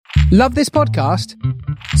Love this podcast?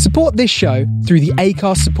 Support this show through the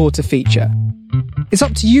Acast supporter feature. It's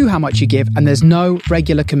up to you how much you give, and there's no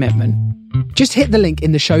regular commitment. Just hit the link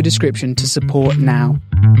in the show description to support now.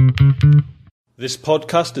 This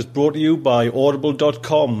podcast is brought to you by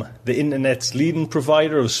Audible.com, the internet's leading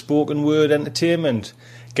provider of spoken word entertainment.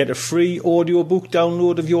 Get a free audiobook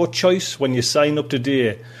download of your choice when you sign up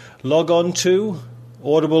today. Log on to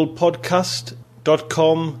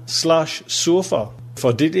audiblepodcast.com/sofa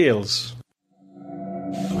for details.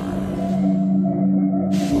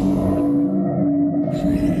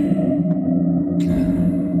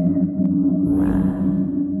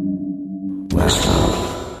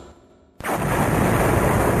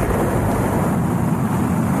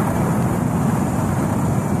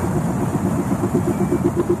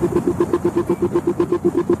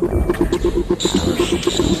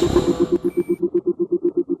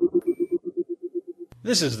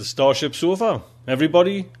 This is the Starship Sofa.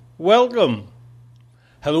 Everybody, welcome.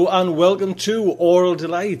 Hello and welcome to Aural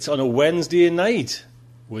Delights on a Wednesday night.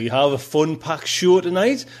 We have a fun-packed show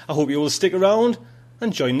tonight. I hope you will stick around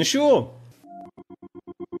and join the show.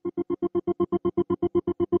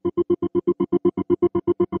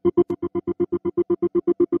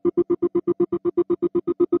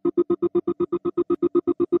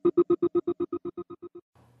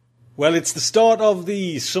 Well, it's the start of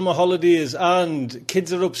the summer holidays and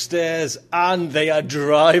kids are upstairs and they are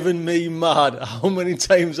driving me mad. How many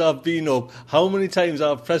times I've been up, how many times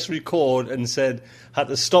I've pressed record and had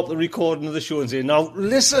to stop the recording of the show and say, now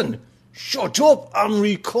listen, shut up, I'm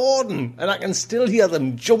recording. And I can still hear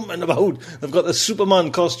them jumping about. They've got the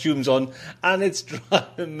Superman costumes on and it's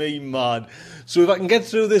driving me mad. So if I can get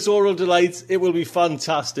through this Aural Delights, it will be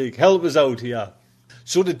fantastic. Help us out here.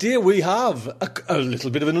 So today we have a little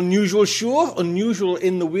bit of an unusual show, unusual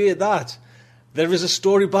in the way that there is a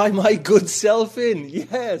story by my good self in.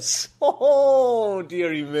 Yes. Oh,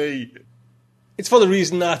 dearie me. It's for the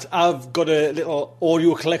reason that I've got a little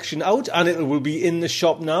audio collection out and it will be in the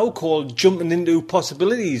shop now called Jumping Into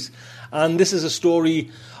Possibilities. And this is a story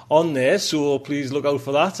on there, so please look out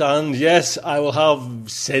for that. And yes, I will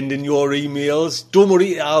have send in your emails. Don't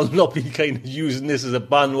worry, I'll not be kind of using this as a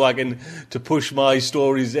bandwagon to push my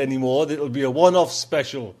stories anymore. It'll be a one-off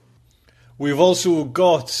special. We've also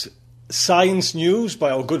got science news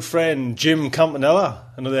by our good friend Jim Campanella,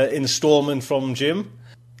 another instalment from Jim.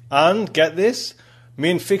 And get this,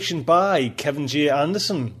 main fiction by Kevin J.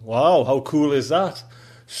 Anderson. Wow, how cool is that?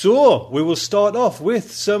 So, we will start off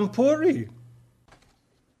with some poetry.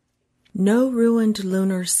 No Ruined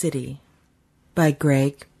Lunar City by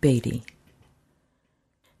Greg Beatty.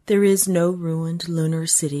 There is no ruined lunar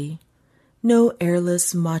city, no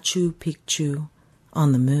airless Machu Picchu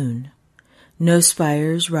on the moon. No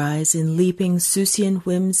spires rise in leaping Seussian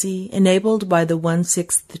whimsy enabled by the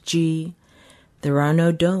 1/6 G. There are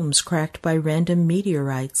no domes cracked by random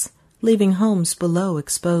meteorites, leaving homes below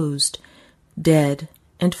exposed, dead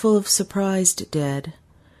and full of surprised dead.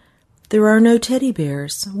 There are no teddy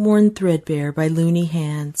bears, worn threadbare by loony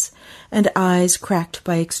hands, and eyes cracked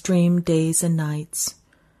by extreme days and nights.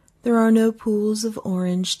 There are no pools of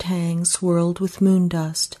orange tang swirled with moon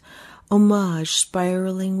dust, homage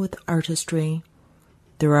spiraling with artistry.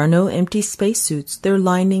 There are no empty spacesuits, their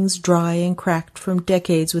linings dry and cracked from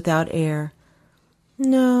decades without air.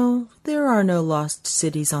 No, there are no lost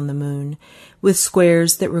cities on the moon, with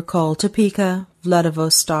squares that recall Topeka,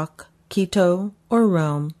 Vladivostok, Quito, or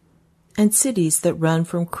Rome, and cities that run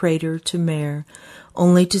from crater to mare,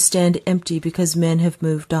 only to stand empty because men have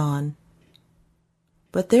moved on.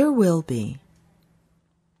 But there will be.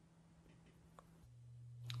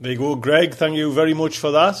 There you go, Greg. Thank you very much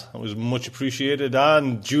for that. That was much appreciated.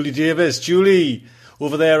 And Julie Davis. Julie,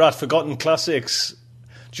 over there at Forgotten Classics.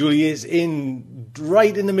 Julie is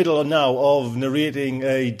right in the middle now of narrating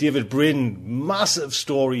a David Brin massive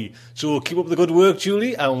story. So keep up the good work,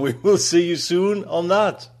 Julie, and we will see you soon on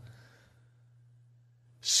that.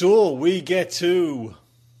 So we get to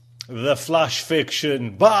the flash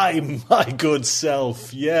fiction by my good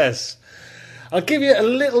self, yes. I'll give you a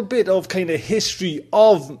little bit of kind of history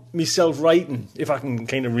of myself writing, if I can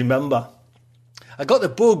kind of remember. I got the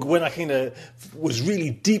bug when I kind of was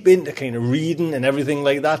really deep into kind of reading and everything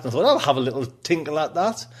like that, and I thought I'll have a little tinkle at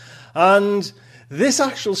that. And this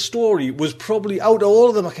actual story was probably, out of all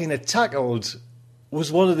of them I kind of tackled,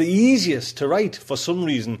 was one of the easiest to write for some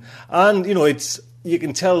reason. And, you know, you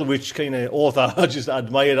can tell which kind of author I just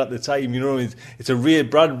admired at the time. You know, it's a Ray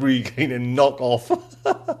Bradbury kind of knockoff.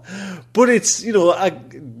 But it's, you know,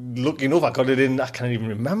 lucky enough I got it in, I can't even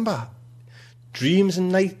remember. Dreams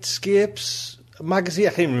and Nightscapes magazine. I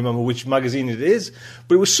can't even remember which magazine it is,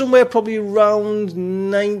 but it was somewhere probably around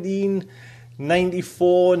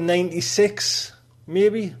 1994, 96,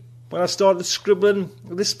 maybe, when I started scribbling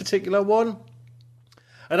this particular one.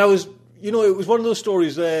 And I was, it was one of those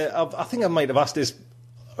stories where I think I might have asked this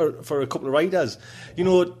for a couple of writers.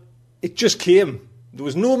 It just came. There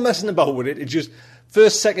was no messing about with it. It just,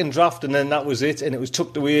 first, second draft, and then that was it, and it was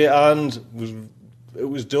tucked away and it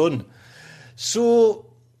was done. So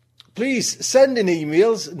please send in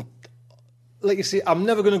emails. Like I say, I'm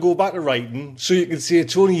never going to go back to writing, so you can say,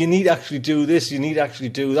 Tony, you need to actually do this, you need to actually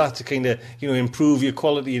do that to kind of, improve your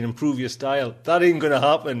quality and improve your style. That ain't going to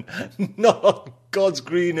happen. Not on God's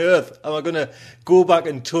green earth am I going to go back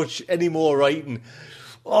and touch any more writing.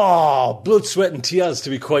 Oh, blood, sweat and tears,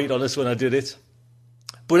 to be quite honest, when I did it.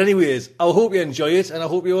 But anyways, I hope you enjoy it, and I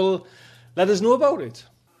hope you'll let us know about it.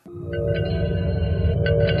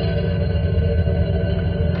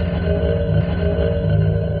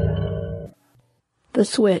 The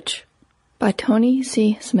Switch by Tony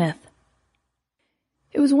C. Smith.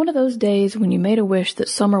 It was one of those days when you made a wish that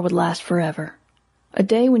summer would last forever. A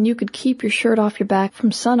day when you could keep your shirt off your back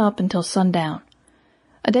from sun up until sundown.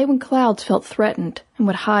 A day when clouds felt threatened and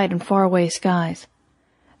would hide in faraway skies.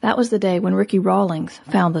 That was the day when Ricky Rawlings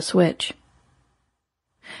found the switch.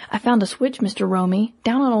 I found a switch, Mr. Romy,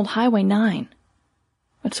 down on old Highway 9.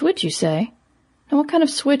 What switch, you say? Now what kind of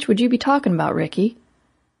switch would you be talking about, Ricky?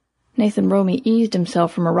 Nathan Romy eased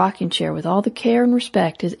himself from a rocking chair with all the care and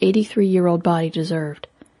respect his 83-year-old body deserved.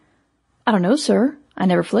 I don't know, sir. I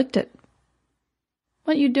never flicked it.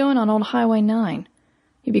 What you doing on old Highway 9?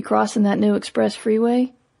 You be crossing that new express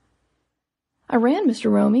freeway? I ran,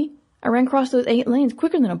 Mr. Romy. I ran across those 8 lanes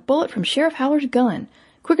quicker than a bullet from Sheriff Howler's gun,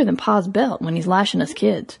 quicker than Pa's belt when he's lashing us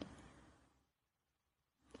kids.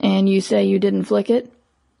 And you say you didn't flick it?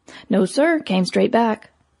 No, sir, came straight back.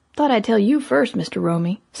 Thought I'd tell you first, Mr.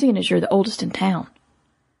 Romy, seeing as you're the oldest in town.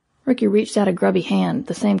 Ricky reached out a grubby hand,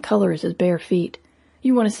 the same color as his bare feet.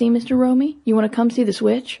 You want to see, Mr. Romy? You want to come see the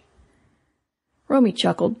switch? Romy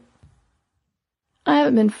chuckled. I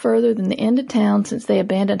haven't been further than the end of town since they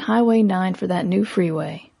abandoned Highway 9 for that new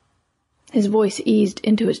freeway. His voice eased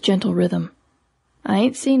into its gentle rhythm. I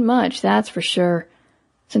ain't seen much, that's for sure,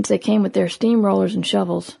 since they came with their steamrollers and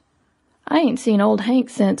shovels. I ain't seen old Hank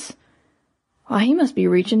since... Why, he must be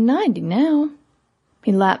reaching 90 now.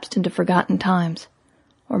 He lapsed into forgotten times.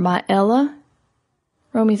 Or my Ella?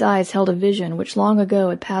 Romy's eyes held a vision which long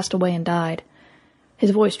ago had passed away and died.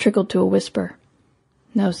 His voice trickled to a whisper.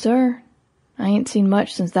 No, sir. I ain't seen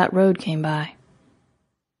much since that road came by.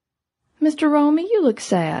 Mr. Romy, you look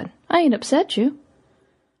sad. I ain't upset you.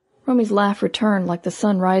 Romy's laugh returned like the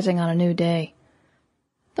sun rising on a new day.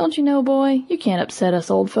 Don't you know, boy, you can't upset us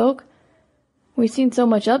old folk. We've seen so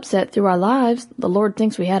much upset through our lives, the Lord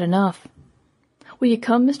thinks we had enough. Will you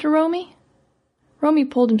come, Mr. Romy? Romy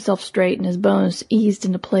pulled himself straight and his bones eased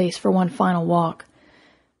into place for one final walk.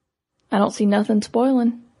 I don't see nothing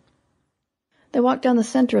spoiling. They walked down the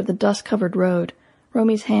center of the dust-covered road.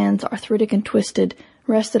 Romy's hands, arthritic and twisted,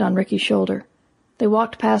 rested on Ricky's shoulder. They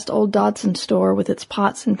walked past old Dodson's store with its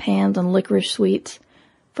pots and pans and licorice sweets.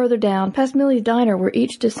 Further down, past Millie's diner where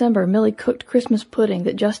each December Millie cooked Christmas pudding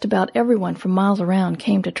that just about everyone from miles around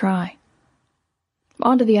came to try.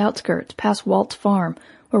 On to the outskirts, past Walt's farm,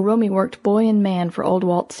 where Romy worked boy and man for old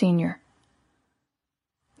Walt Sr.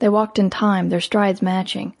 They walked in time, their strides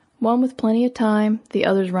matching, one with plenty of time, the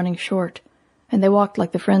others running short, and they walked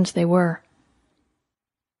like the friends they were.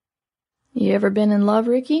 You ever been in love,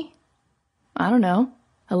 Ricky? I don't know.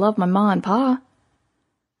 I love my ma and pa.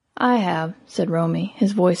 I have, said Romy,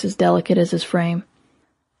 his voice as delicate as his frame.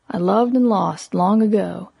 I loved and lost long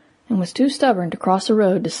ago, and was too stubborn to cross a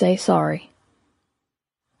road to say sorry.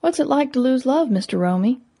 What's it like to lose love, Mr.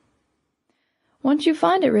 Romy? Once you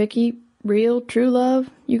find it, Ricky, real, true love,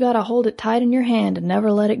 you gotta hold it tight in your hand and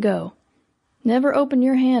never let it go. Never open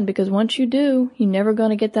your hand, because once you do, you're never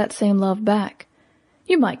gonna get that same love back.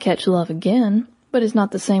 You might catch love again, but it's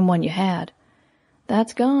not the same one you had.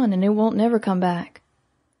 That's gone, and it won't never come back.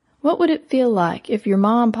 What would it feel like if your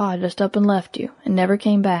ma and pa just up and left you and never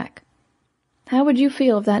came back? How would you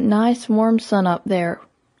feel if that nice warm sun up there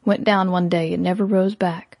went down one day and never rose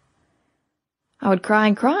back? I would cry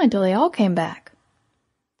and cry until they all came back.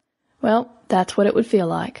 Well, that's what it would feel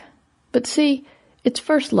like. But see, it's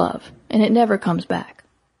first love, and it never comes back.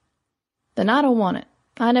 Then I don't want it.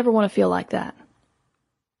 I never want to feel like that.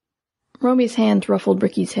 Romy's hands ruffled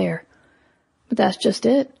Ricky's hair. But that's just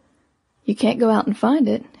it. You can't go out and find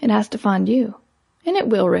it. It has to find you. And it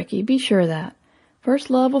will, Ricky, be sure of that.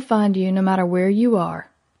 First love will find you no matter where you are.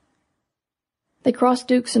 They crossed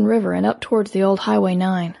Dukeson River and up towards the old Highway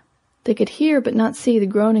 9. They could hear but not see the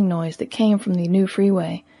groaning noise that came from the new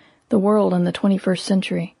freeway, the world in the 21st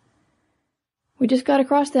century. "We just got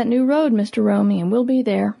across that new road, Mr. Romy, and we'll be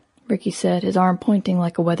there," Ricky said, his arm pointing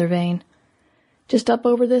like a weather vane. "Just up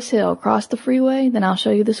over this hill, cross the freeway, then I'll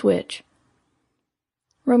show you the switch."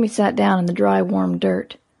 Romy sat down in the dry, warm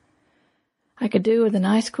dirt. "I could do with a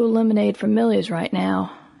nice cool lemonade from Millie's right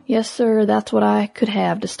now. Yes, sir, that's what I could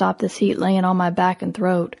have to stop this heat laying on my back and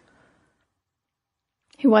throat."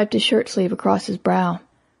 He wiped his shirt sleeve across his brow.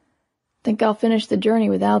 "Think I'll finish the journey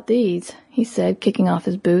without these," he said, kicking off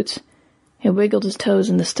his boots. He wiggled his toes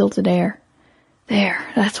in the stilted air. "There,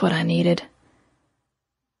 that's what I needed.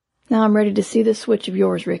 Now I'm ready to see this switch of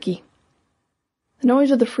yours, Ricky." The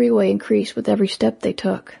noise of the freeway increased with every step they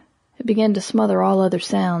took. It began to smother all other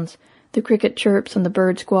sounds, the cricket chirps and the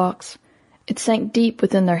bird squawks. It sank deep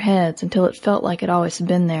within their heads until it felt like it always had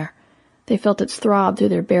been there. They felt its throb through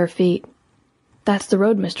their bare feet. "That's the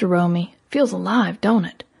road, Mr. Romy. Feels alive, don't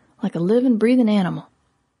it? Like a living, breathing animal."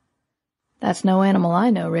 "That's no animal I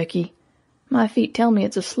know, Ricky. My feet tell me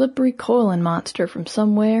it's a slippery, coiling monster from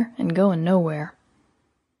somewhere and going nowhere."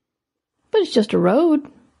 "But it's just a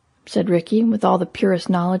road," said Ricky, with all the purest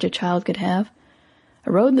knowledge a child could have.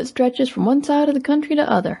 "A road that stretches from one side of the country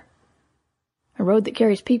to other. A road that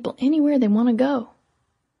carries people anywhere they want to go."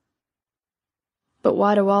 "But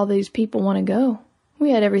why do all these people want to go?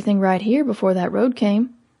 We had everything right here before that road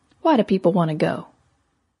came. Why do people want to go?"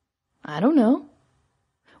 "I don't know.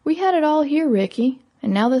 We had it all here, Ricky,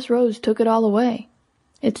 and now this road's took it all away.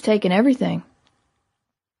 It's taken everything.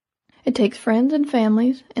 It takes friends and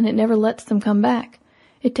families, and it never lets them come back.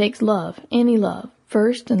 It takes love, any love,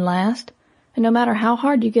 first and last, and no matter how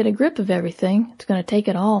hard you get a grip of everything, it's going to take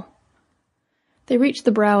it all." They reached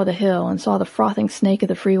the brow of the hill and saw the frothing snake of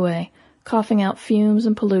the freeway, coughing out fumes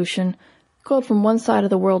and pollution, coiled from one side of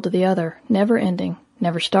the world to the other, never ending,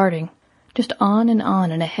 never starting, just on and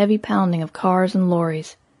on in a heavy pounding of cars and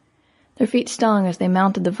lorries. Their feet stung as they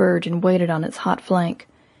mounted the verge and waited on its hot flank.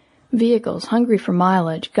 Vehicles, hungry for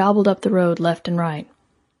mileage, gobbled up the road left and right.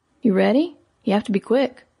 "You ready? You have to be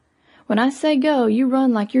quick. When I say go, you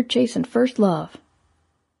run like you're chasing first love."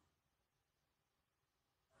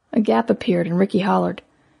 A gap appeared and Ricky hollered,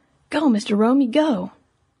 "Go, Mr. Romy, go!"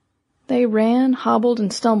 They ran, hobbled,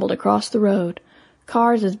 and stumbled across the road.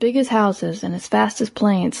 Cars as big as houses and as fast as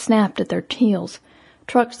planes snapped at their heels.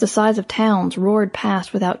 Trucks the size of towns roared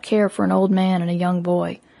past without care for an old man and a young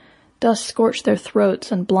boy. Dust scorched their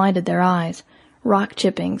throats and blinded their eyes. Rock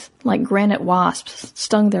chippings, like granite wasps,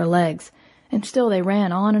 stung their legs. And still they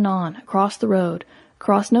ran on and on, across the road,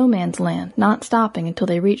 across no man's land, not stopping until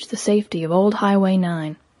they reached the safety of Old Highway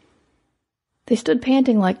 9. They stood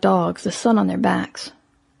panting like dogs, the sun on their backs.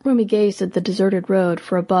 Romy gazed at the deserted road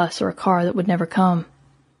for a bus or a car that would never come.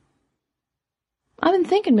 "I've been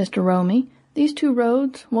thinking, Mr. Romy, these two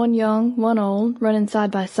roads, one young, one old, running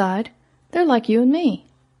side by side, they're like you and me."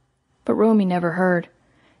 But Romy never heard.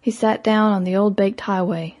 He sat down on the old baked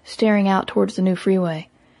highway, staring out towards the new freeway.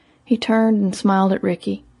 He turned and smiled at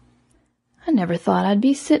Ricky. "I never thought I'd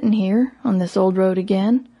be sitting here, on this old road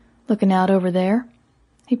again, looking out over there."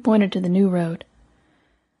 He pointed to the new road.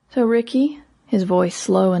 "So, Ricky," his voice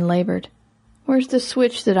slow and labored, "where's the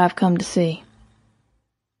switch that I've come to see?"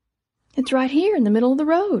 "It's right here in the middle of the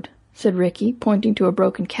road," said Ricky, pointing to a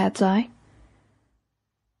broken cat's eye.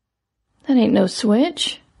 "That ain't no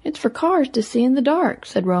switch. It's for cars to see in the dark,"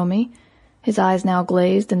 said Romy, his eyes now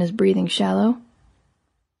glazed and his breathing shallow.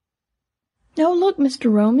 "No, look,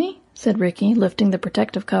 Mr. Romy," said Ricky, lifting the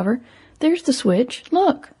protective cover. "There's the switch.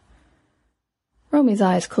 Look." Romy's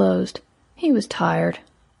eyes closed. He was tired.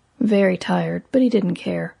 Very tired, but he didn't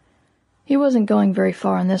care. He wasn't going very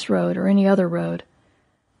far on this road or any other road.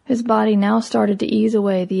 His body now started to ease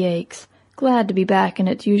away the aches, glad to be back in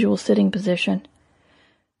its usual sitting position.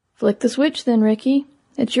 "Flick the switch then, Ricky.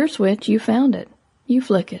 It's your switch. You found it. You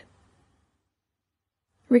flick it."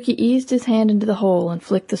 Ricky eased his hand into the hole and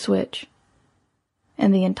flicked the switch.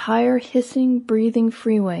 And the entire hissing, breathing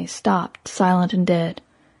freeway stopped, silent and dead.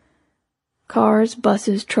 Cars,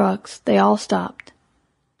 buses, trucks, they all stopped.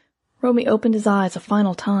 Romy opened his eyes a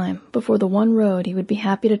final time before the one road he would be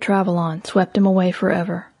happy to travel on swept him away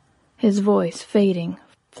forever. His voice, fading,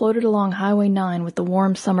 floated along Highway 9 with the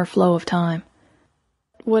warm summer flow of time.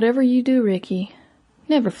 "Whatever you do, Ricky,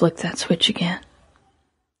 never flick that switch again.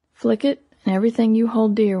 Flick it, and everything you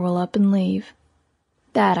hold dear will up and leave.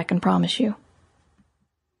 That I can promise you."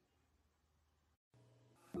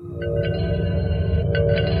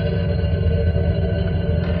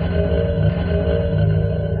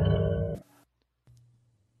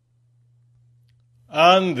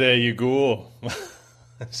 And there you go.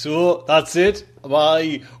 So that's it.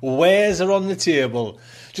 My wares are on the table.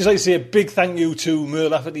 Just like to say a big thank you to Mer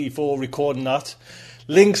Lafferty for recording that.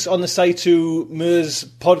 Links on the site to Mer's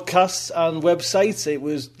podcasts and websites. It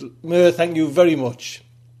was Mer, thank you very much.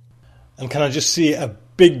 And can I just say a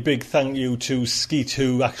big thank you to Skeet,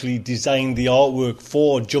 who actually designed the artwork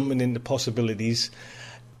for Jumping Into Possibilities.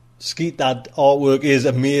 Skeet, that artwork is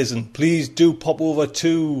amazing. Please do pop over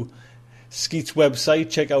to Skeet's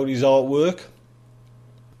website, check out his artwork.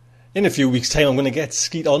 In a few weeks' time, I'm going to get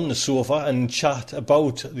Skeet on the sofa and chat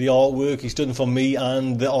about the artwork he's done for me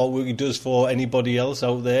and the artwork he does for anybody else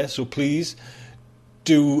out there. So please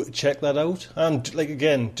do check that out. And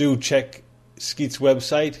again, do check Skeet's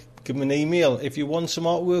website. Give him an email if you want some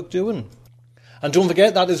artwork doing. And don't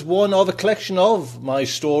forget, that is one of a collection of my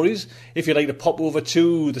stories. If you'd like to pop over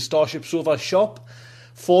to the Starship Sofa shop,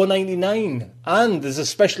 $4.99, and there's a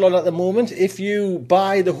special on at the moment. If you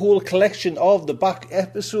buy the whole collection of the back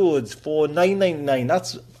episodes for $9.99,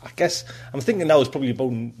 that's, I guess, I'm thinking now it's probably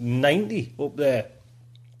about $90 up there.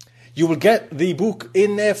 You will get the book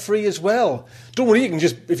in there free as well. Don't worry, you can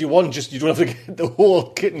just, if you want, you don't have to get the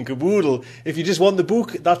whole kit and caboodle. If you just want the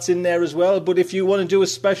book, that's in there as well. But if you want to do a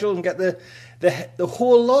special and get the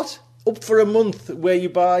whole lot, up for a month where you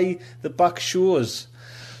buy the back shows.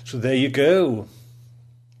 So there you go.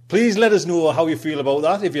 Please let us know how you feel about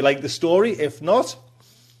that, if you like the story. If not,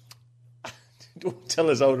 don't tell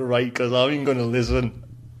us how to write, because I ain't going to listen.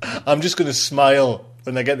 I'm just going to smile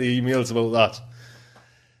when I get the emails about that.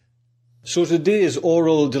 So today's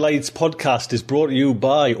Aural Delights podcast is brought to you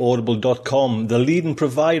by Audible.com, the leading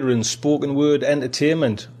provider in spoken word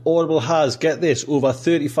entertainment. Audible has, get this, over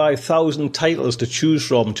 35,000 titles to choose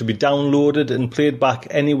from to be downloaded and played back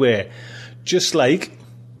anywhere, just like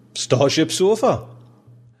Starship Sofa.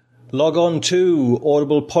 Log on to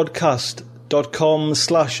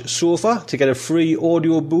audiblepodcast.com/sofa to get a free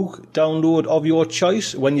audiobook download of your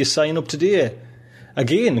choice when you sign up today.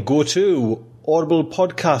 Again, go to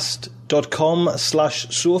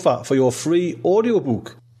audiblepodcast.com/sofa for your free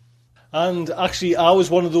audiobook. And actually, I was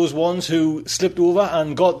one of those ones who slipped over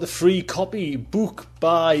and got the free copy book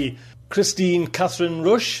by Christine Catherine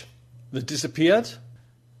Rush that disappeared.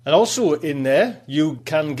 And also in there, you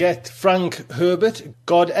can get Frank Herbert,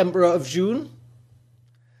 God Emperor of June.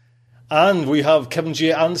 And we have Kevin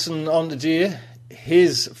J. Anderson on today.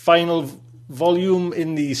 His final volume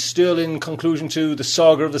in the sterling conclusion to the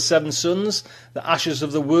Saga of the Seven Sons, The Ashes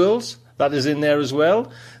of the World, that is in there as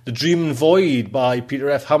well. The Dream and Void by Peter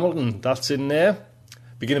F. Hamilton, that's in there.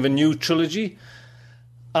 Beginning of a new trilogy.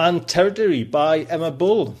 And Territory by Emma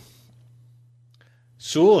Bull.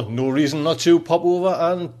 So, no reason not to pop over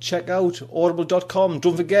and check out audible.com.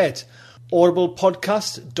 Don't forget,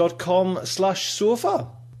 audiblepodcast.com/sofa.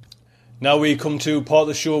 Now we come to part of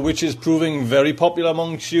the show which is proving very popular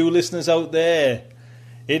amongst you listeners out there.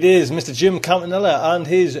 It is Mr. Jim Campanella and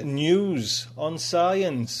his news on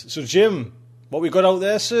science. So, Jim, what we got out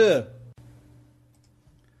there, sir?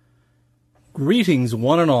 Greetings,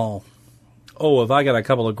 one and all. Oh, have I got a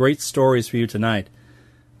couple of great stories for you tonight.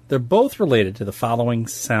 They're both related to the following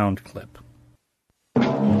sound clip. Looks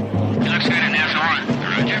good in this on.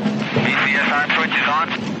 Roger. BCS arm switch is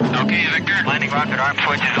on. Okay, Victor. Landing rocket arm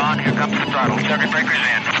switch is on. Here comes the throttle. Circuit breakers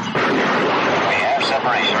in. We have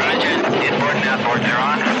separation. Roger. Inboard and outboards are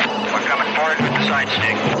on. We're coming forward with the side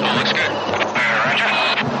stick. All looks good. Roger.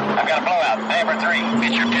 I've got a blowout. Vapor 3.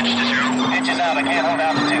 Get your pitch to 0. Pitch is out. I can't hold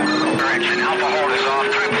altitude. Correction. Alpha hold is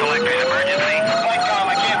off. Trim selectors emergency. Flight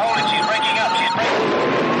com, I can't hold it. She's breaking up. She's breaking.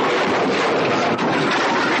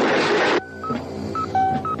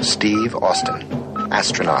 Steve Austin,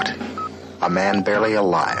 astronaut, a man barely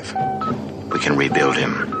alive. We can rebuild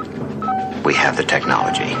him. We have the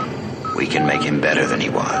technology. We can make him better than he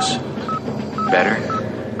was. Better,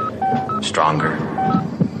 stronger,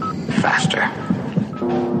 faster.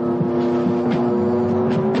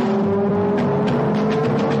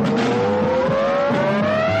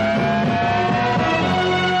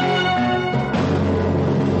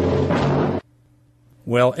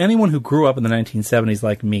 Well, anyone who grew up in the 1970s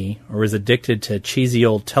like me, or is addicted to cheesy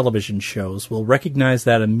old television shows, will recognize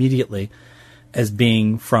that immediately as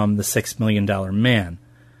being from The $6 Million Man,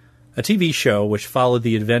 a TV show which followed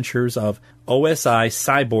the adventures of OSI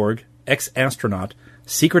cyborg, ex-astronaut,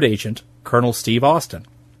 secret agent, Colonel Steve Austin.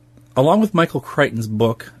 Along with Michael Crichton's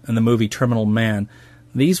book and the movie Terminal Man,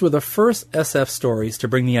 these were the first SF stories to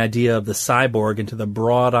bring the idea of the cyborg into the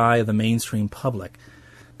broad eye of the mainstream public.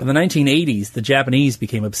 In the 1980s, the Japanese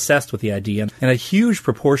became obsessed with the idea, and a huge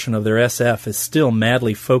proportion of their SF is still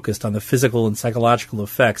madly focused on the physical and psychological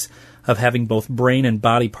effects of having both brain and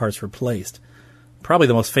body parts replaced. Probably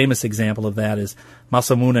the most famous example of that is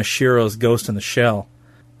Masamune Shiro's Ghost in the Shell.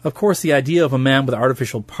 Of course, the idea of a man with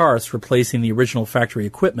artificial parts replacing the original factory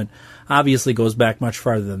equipment obviously goes back much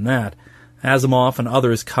farther than that. Asimov and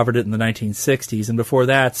others covered it in the 1960s, and before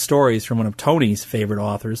that, stories from one of Tony's favorite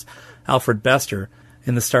authors, Alfred Bester,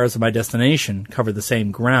 in The Stars of My Destination, covered the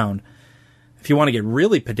same ground. If you want to get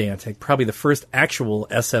really pedantic, probably the first actual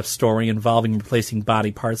SF story involving replacing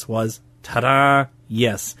body parts was, ta-da,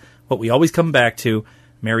 yes, what we always come back to,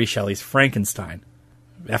 Mary Shelley's Frankenstein.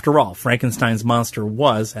 After all, Frankenstein's monster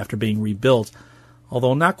was, after being rebuilt,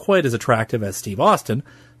 although not quite as attractive as Steve Austin,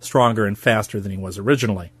 stronger and faster than he was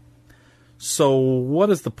originally. So what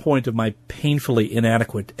is the point of my painfully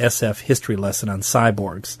inadequate SF history lesson on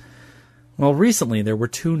cyborgs? Well, recently there were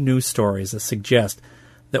 2 news stories that suggest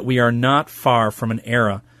that we are not far from an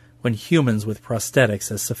era when humans with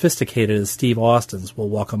prosthetics as sophisticated as Steve Austin's will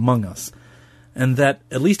walk among us, and that,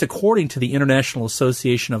 at least according to the International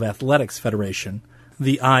Association of Athletics Federation,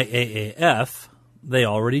 the IAAF, they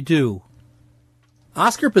already do.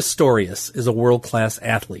 Oscar Pistorius is a world-class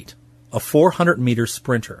athlete, a 400-meter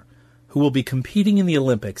sprinter, who will be competing in the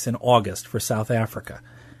Olympics in August for South Africa.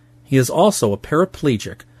 He is also a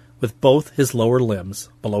paraplegic with both his lower limbs,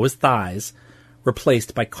 below his thighs,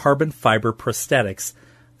 replaced by carbon fiber prosthetics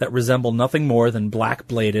that resemble nothing more than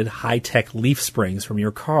black-bladed, high-tech leaf springs from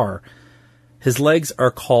your car. His legs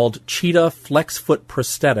are called Cheetah Flex Foot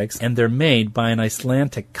Prosthetics, and they're made by an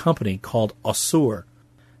Icelandic company called Össur.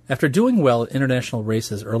 After doing well at international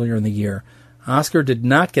races earlier in the year, Oscar did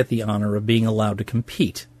not get the honor of being allowed to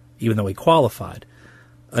compete, even though he qualified,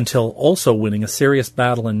 until also winning a serious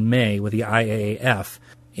battle in May with the IAAF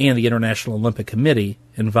and the International Olympic Committee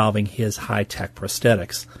involving his high-tech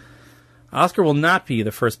prosthetics. Oscar will not be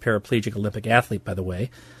the first paraplegic Olympic athlete, by the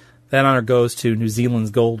way. That honor goes to New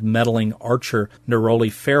Zealand's gold medaling archer Neroli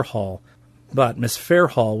Fairhall, but Miss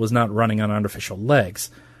Fairhall was not running on artificial legs.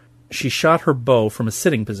 She shot her bow from a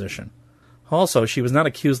sitting position. Also, she was not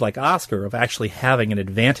accused like Oscar of actually having an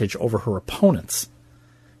advantage over her opponents.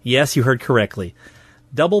 Yes, you heard correctly.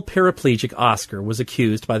 Double paraplegic Oscar was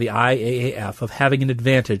accused by the IAAF of having an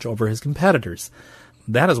advantage over his competitors.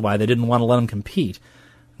 That is why they didn't want to let him compete.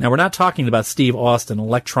 Now, we're not talking about Steve Austin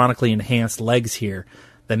electronically enhanced legs here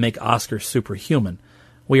that make Oscar superhuman.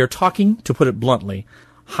 We are talking, to put it bluntly,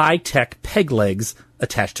 high-tech peg legs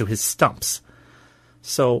attached to his stumps.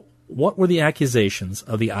 So, what were the accusations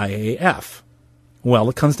of the IAAF? Well,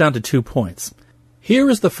 it comes down to 2 points. Here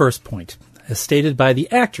is the first point, as stated by the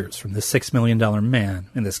actors from The $6 Million Man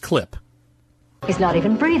in this clip. He's not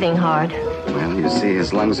even breathing hard. Well, you see,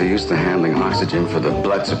 his lungs are used to handling oxygen for the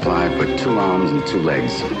blood supply for 2 arms and 2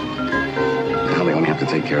 legs. Now they only have to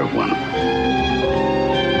take care of 1.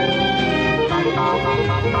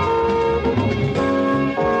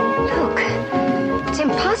 Look, it's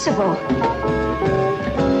impossible.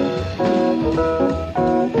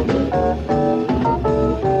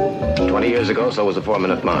 Years ago, so was a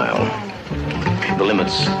 4-minute mile. The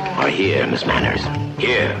limits are here, Miss Manners.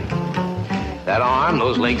 Here. That arm,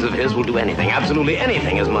 those legs of his will do anything, absolutely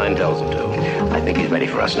anything, as mine tells them to. I think he's ready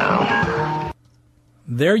for us now.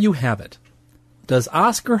 There you have it. Does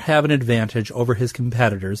Oscar have an advantage over his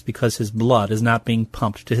competitors because his blood is not being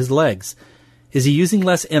pumped to his legs? Is he using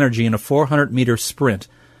less energy in a 400-meter sprint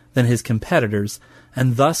than his competitors,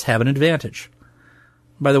 and thus have an advantage?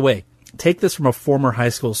 By the way, take this from a former high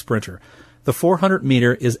school sprinter. The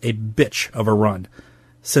 400-meter is a bitch of a run,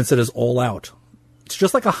 since it is all out. It's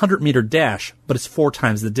just like a 100-meter dash, but it's 4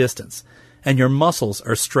 times the distance. And your muscles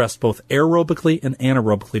are stressed both aerobically and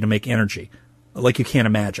anaerobically to make energy, like you can't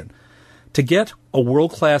imagine. To get a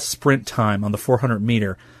world-class sprint time on the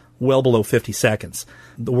 400-meter, well below 50 seconds,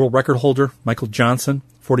 the world record holder, Michael Johnson,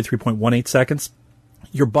 43.18 seconds,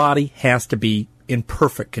 your body has to be in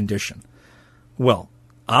perfect condition. Well,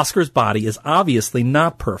 Oscar's body is obviously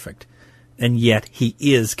not perfect, and yet he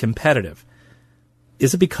is competitive.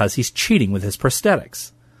 Is it because he's cheating with his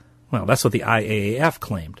prosthetics? Well, that's what the IAAF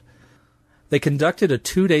claimed. They conducted a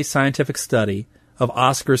 2-day scientific study of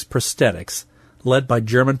Oscar's prosthetics, led by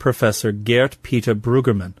German professor Gerd Peter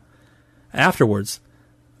Bruggermann. Afterwards,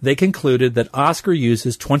 they concluded that Oscar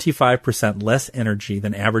uses 25% less energy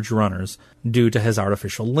than average runners due to his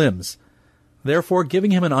artificial limbs, therefore giving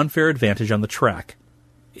him an unfair advantage on the track.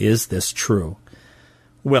 Is this true?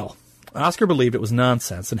 Well, Oscar believed it was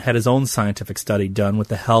nonsense and had his own scientific study done with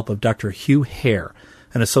the help of Dr. Hugh Hare,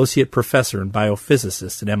 an associate professor and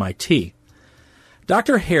biophysicist at MIT.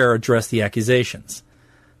 Dr. Hare addressed the accusations.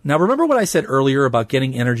 Now, remember what I said earlier about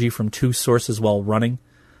getting energy from 2 sources while running?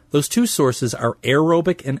 Those 2 sources are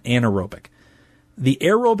aerobic and anaerobic. The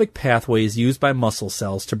aerobic pathway is used by muscle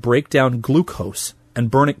cells to break down glucose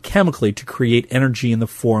and burn it chemically to create energy in the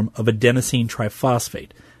form of adenosine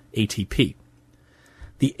triphosphate, ATP.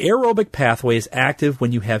 The aerobic pathway is active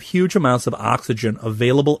when you have huge amounts of oxygen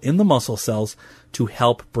available in the muscle cells to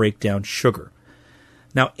help break down sugar.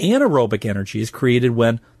 Now, anaerobic energy is created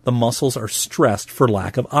when the muscles are stressed for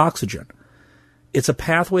lack of oxygen. It's a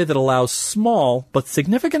pathway that allows small but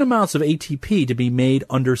significant amounts of ATP to be made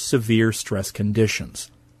under severe stress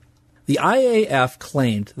conditions. The IAAF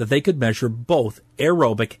claimed that they could measure both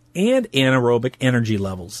aerobic and anaerobic energy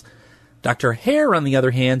levels. Dr. Hare, on the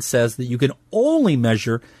other hand, says that you can only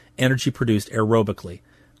measure energy produced aerobically.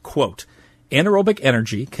 Quote, anaerobic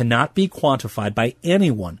energy cannot be quantified by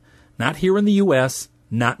anyone, not here in the U.S.,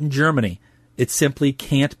 not in Germany. It simply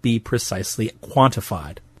can't be precisely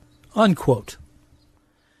quantified. Unquote.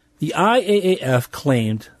 The IAAF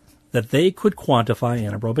claimed that they could quantify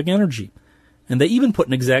anaerobic energy, and they even put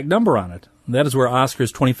an exact number on it. That is where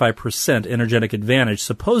Oscar's 25% energetic advantage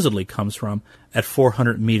supposedly comes from at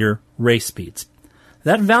 400-meter race speeds.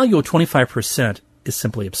 That value of 25% is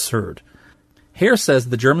simply absurd. Hare says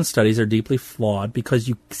the German studies are deeply flawed because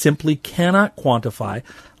you simply cannot quantify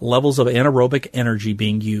levels of anaerobic energy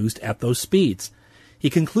being used at those speeds. He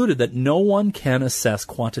concluded that no one can assess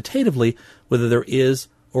quantitatively whether there is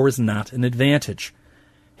or is not an advantage.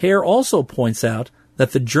 Hare also points out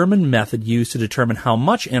that the German method used to determine how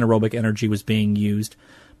much anaerobic energy was being used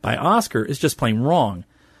by Oscar is just plain wrong.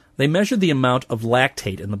 They measured the amount of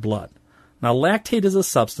lactate in the blood. Now, lactate is a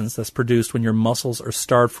substance that's produced when your muscles are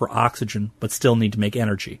starved for oxygen but still need to make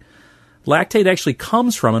energy. Lactate actually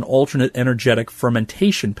comes from an alternate energetic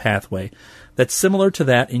fermentation pathway that's similar to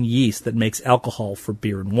that in yeast that makes alcohol for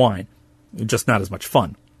beer and wine. Just not as much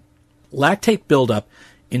fun. Lactate buildup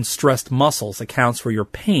in stressed muscles accounts for your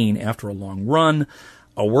pain after a long run,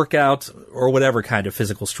 a workout, or whatever kind of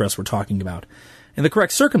physical stress we're talking about. In the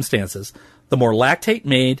correct circumstances, the more lactate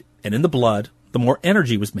made and in the blood, the more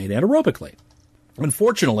energy was made anaerobically.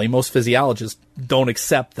 Unfortunately, most physiologists don't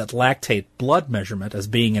accept that lactate blood measurement as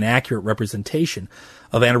being an accurate representation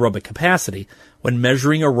of anaerobic capacity when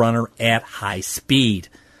measuring a runner at high speed.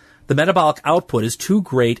 The metabolic output is too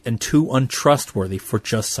great and too untrustworthy for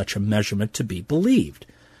just such a measurement to be believed.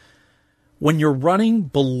 When you're running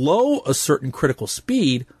below a certain critical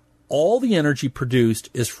speed, all the energy produced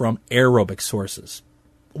is from aerobic sources.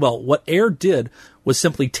 Well, what Hare did was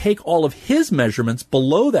simply take all of his measurements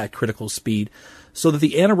below that critical speed so that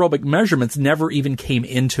the anaerobic measurements never even came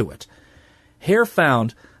into it. Hare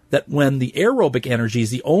found that when the aerobic energy is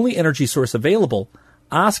the only energy source available,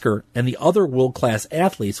 Oscar and the other world-class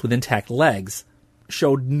athletes with intact legs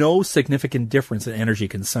showed no significant difference in energy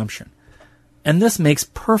consumption. And this makes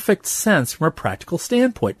perfect sense from a practical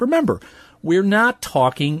standpoint. Remember, we're not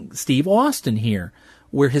talking Steve Austin here,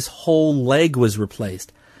 where his whole leg was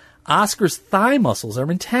replaced. Oscar's thigh muscles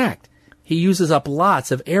are intact. He uses up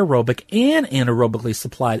lots of aerobic and anaerobically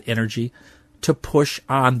supplied energy to push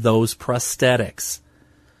on those prosthetics.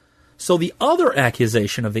 So the other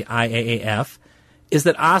accusation of the IAAF is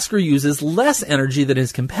that Oscar uses less energy than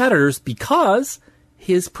his competitors because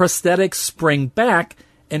his prosthetics spring back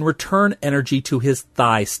and return energy to his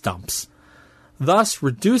thigh stumps, thus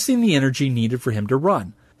reducing the energy needed for him to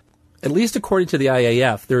run. At least according to the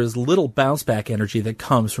IAAF, there is little bounce-back energy that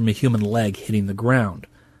comes from a human leg hitting the ground.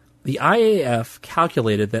 The IAAF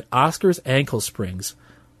calculated that Oscar's ankle springs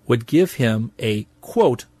would give him a,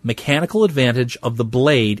 quote, mechanical advantage of the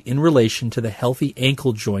blade in relation to the healthy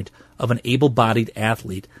ankle joint of an able-bodied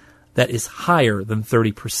athlete that is higher than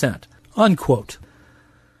 30%, unquote.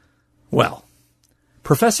 Well,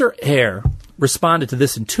 Professor Hare responded to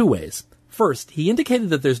this in two ways. First, he indicated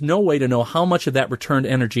that there's no way to know how much of that returned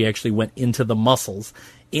energy actually went into the muscles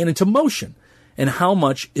and into motion, and how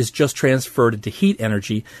much is just transferred into heat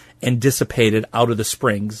energy and dissipated out of the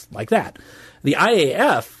springs like that. The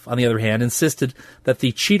IAAF, on the other hand, insisted that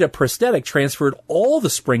the cheetah prosthetic transferred all the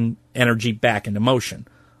spring energy back into motion,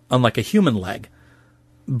 unlike a human leg.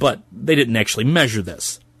 But they didn't actually measure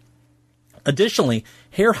this. Additionally,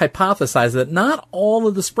 Hare hypothesized that not all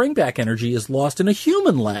of the springback energy is lost in a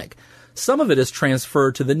human leg. Some of it is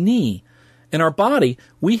transferred to the knee. In our body,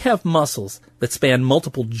 we have muscles that span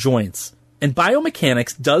multiple joints. And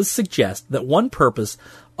biomechanics does suggest that one purpose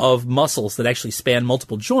of muscles that actually span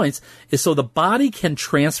multiple joints is so the body can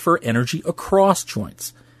transfer energy across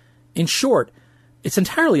joints. In short, it's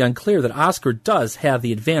entirely unclear that Oscar does have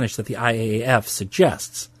the advantage that the IAAF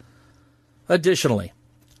suggests. Additionally,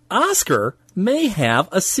 Oscar may have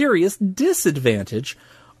a serious disadvantage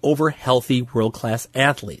over healthy world-class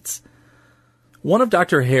athletes. One of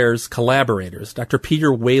Dr. Hare's collaborators, Dr.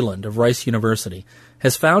 Peter Wayland of Rice University,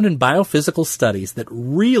 has found in biophysical studies that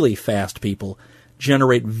really fast people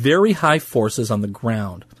generate very high forces on the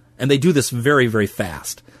ground, and they do this very, very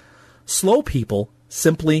fast. Slow people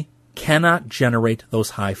simply cannot generate those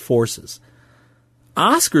high forces.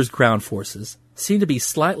 Oscar's ground forces seem to be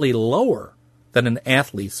slightly lower than an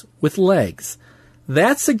athlete's with legs.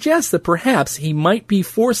 That suggests that perhaps he might be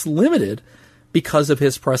force limited because of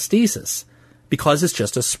his prosthesis, because it's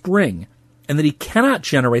just a spring, and that he cannot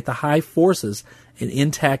generate the high forces an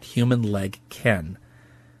intact human leg can.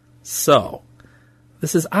 So,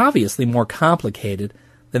 this is obviously more complicated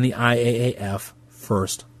than the IAAF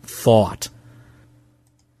first thought.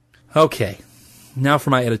 Okay, now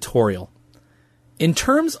for my editorial. In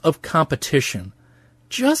terms of competition,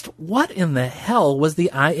 just what in the hell was the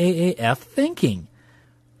IAAF thinking?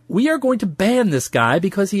 We are going to ban this guy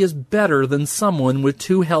because he is better than someone with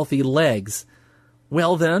 2 healthy legs.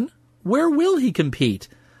 Well then, where will he compete?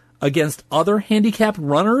 Against other handicapped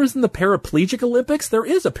runners in the Paraplegic Olympics? There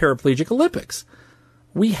is a Paraplegic Olympics.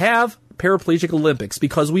 We have Paraplegic Olympics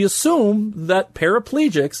because we assume that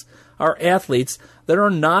paraplegics are athletes that are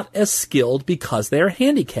not as skilled because they are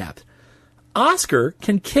handicapped. Oscar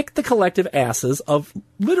can kick the collective asses of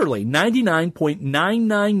literally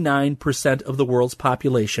 99.999% of the world's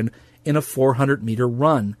population in a 400-meter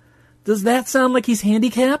run. Does that sound like he's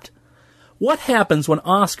handicapped? What happens when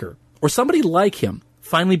Oscar, or somebody like him,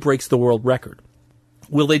 finally breaks the world record?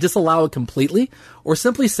 Will they disallow it completely, or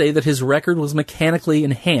simply say that his record was mechanically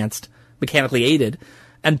enhanced, mechanically aided,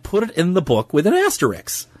 and put it in the book with an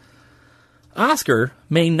asterisk? Oscar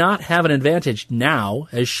may not have an advantage now,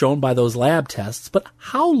 as shown by those lab tests, but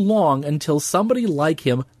how long until somebody like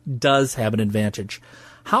him does have an advantage?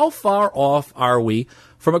 How far off are we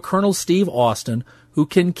from a Colonel Steve Austin who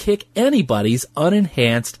can kick anybody's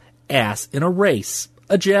unenhanced ass in a race,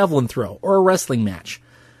 a javelin throw, or a wrestling match?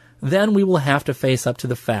 Then we will have to face up to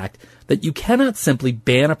the fact that you cannot simply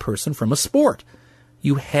ban a person from a sport.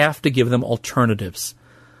 You have to give them alternatives.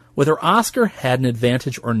 Whether Oscar had an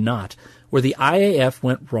advantage or not, where the IAF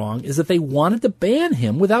went wrong is that they wanted to ban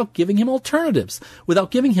him without giving him alternatives,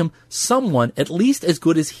 without giving him someone at least as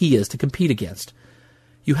good as he is to compete against.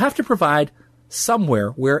 You have to provide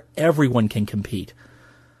somewhere where everyone can compete.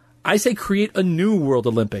 I say create a new World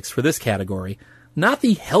Olympics for this category, not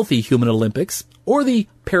the Healthy Human Olympics, or the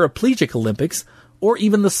Paraplegic Olympics, or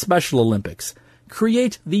even the Special Olympics.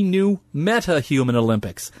 Create the new Meta-Human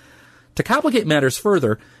Olympics. To complicate matters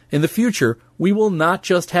further, in the future, we will not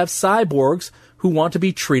just have cyborgs who want to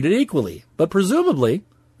be treated equally, but presumably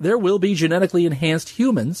there will be genetically enhanced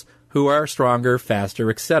humans who are stronger, faster,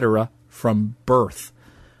 etc. from birth.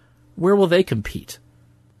 Where will they compete?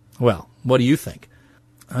 Well, what do you think?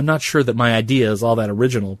 I'm not sure that my idea is all that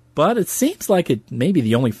original, but it seems like it may be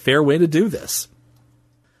the only fair way to do this.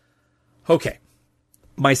 Okay,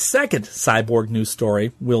 my second cyborg news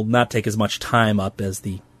story will not take as much time up as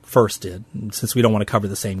the first did, since we don't want to cover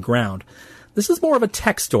the same ground. This is more of a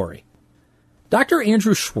tech story. Dr.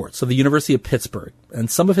 Andrew Schwartz of the University of Pittsburgh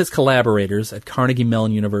and some of his collaborators at Carnegie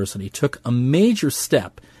Mellon University took a major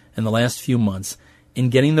step in the last few months in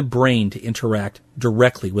getting the brain to interact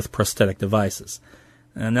directly with prosthetic devices.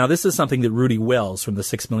 Now, this is something that Rudy Wells from the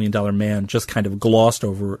 $6 Million Man just kind of glossed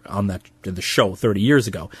over on in the show 30 years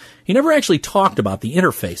ago. He never actually talked about the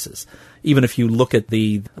interfaces. Even if you look at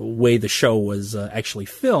the way the show was actually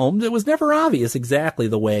filmed, it was never obvious exactly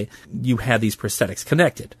the way you had these prosthetics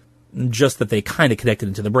connected, just that they kind of connected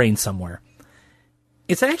into the brain somewhere.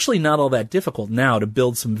 It's actually not all that difficult now to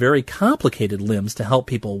build some very complicated limbs to help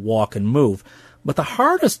people walk and move, but the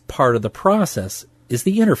hardest part of the process is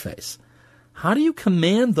the interface. How do you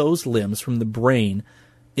command those limbs from the brain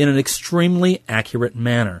in an extremely accurate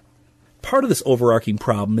manner? Part of this overarching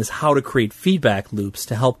problem is how to create feedback loops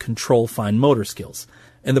to help control fine motor skills,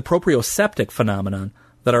 and the proprioceptic phenomenon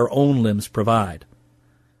that our own limbs provide.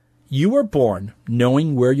 You are born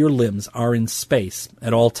knowing where your limbs are in space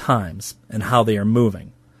at all times and how they are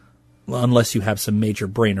moving, unless you have some major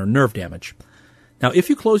brain or nerve damage. Now, if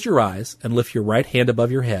you close your eyes and lift your right hand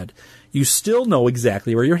above your head, you still know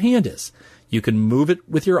exactly where your hand is. You can move it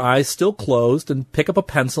with your eyes still closed and pick up a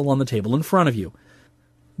pencil on the table in front of you.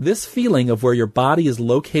 This feeling of where your body is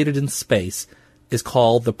located in space is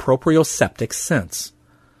called the proprioceptic sense.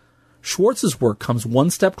 Schwartz's work comes one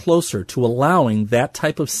step closer to allowing that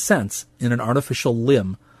type of sense in an artificial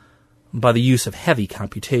limb by the use of heavy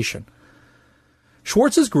computation.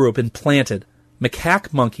 Schwartz's group implanted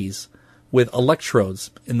macaque monkeys with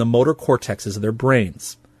electrodes in the motor cortexes of their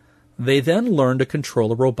brains. They then learned to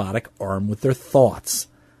control a robotic arm with their thoughts.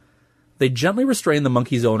 They gently restrained the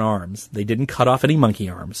monkey's own arms. They didn't cut off any monkey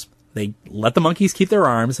arms. They let the monkeys keep their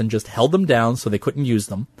arms and just held them down so they couldn't use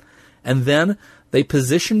them. And then they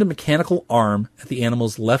positioned a mechanical arm at the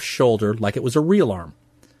animal's left shoulder like it was a real arm.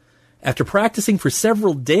 After practicing for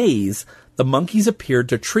several days, the monkeys appeared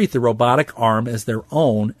to treat the robotic arm as their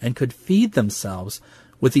own and could feed themselves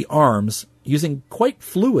with the arms using quite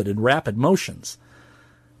fluid and rapid motions.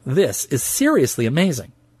 This is seriously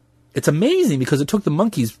amazing. It's amazing because it took the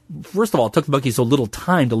monkeys so little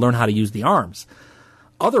time to learn how to use the arms.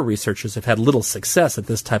 Other researchers have had little success at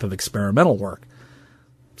this type of experimental work.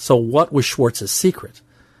 So what was Schwartz's secret?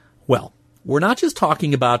 Well, we're not just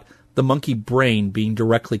talking about the monkey brain being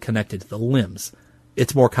directly connected to the limbs.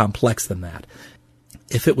 It's more complex than that.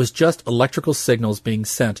 If it was just electrical signals being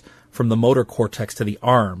sent from the motor cortex to the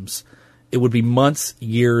arms, it would be months,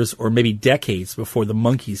 years, or maybe decades before the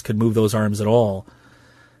monkeys could move those arms at all.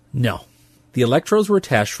 No. The electrodes were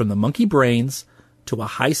attached from the monkey brains to a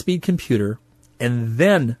high-speed computer and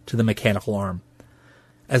then to the mechanical arm.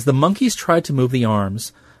 As the monkeys tried to move the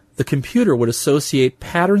arms, the computer would associate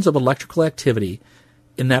patterns of electrical activity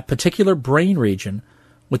in that particular brain region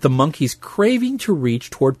with the monkeys craving to reach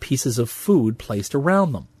toward pieces of food placed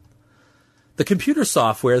around them. The computer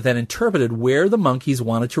software then interpreted where the monkeys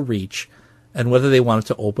wanted to reach and whether they wanted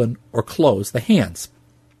to open or close the hands,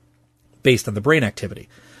 based on the brain activity.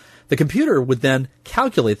 The computer would then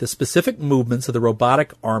calculate the specific movements of the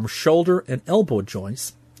robotic arm, shoulder, and elbow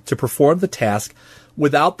joints to perform the task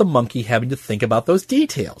without the monkey having to think about those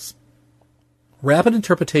details. Rapid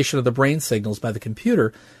interpretation of the brain signals by the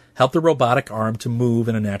computer helped the robotic arm to move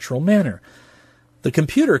in a natural manner. The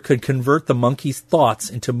computer could convert the monkey's thoughts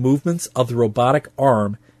into movements of the robotic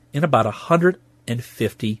arm in about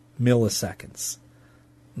 150 milliseconds.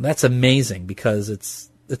 That's amazing because it's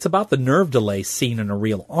about the nerve delay seen in a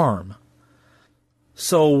real arm.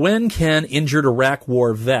 So when can injured Iraq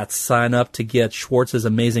War vets sign up to get Schwartz's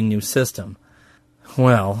amazing new system?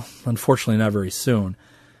 Well, unfortunately not very soon.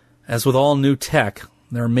 As with all new tech,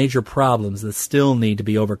 there are major problems that still need to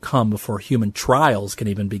be overcome before human trials can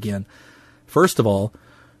even begin. First of all,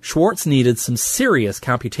 Schwartz needed some serious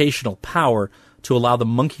computational power to allow the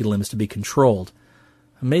monkey limbs to be controlled.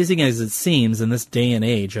 Amazing as it seems in this day and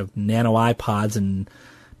age of nano iPods and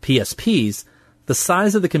PSPs, the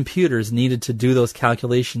size of the computers needed to do those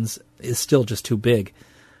calculations is still just too big.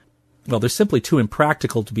 Well, they're simply too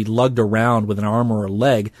impractical to be lugged around with an arm or a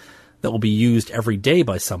leg that will be used every day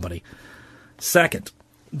by somebody. Second,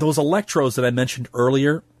 those electrodes that I mentioned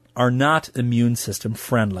earlier are not immune system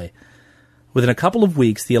friendly. Within a couple of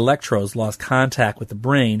weeks, the electrodes lost contact with the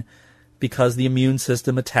brain because the immune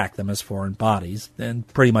system attacked them as foreign bodies and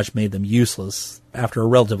pretty much made them useless after a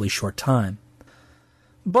relatively short time.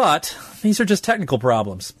 But these are just technical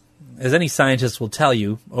problems. As any scientist will tell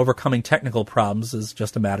you, overcoming technical problems is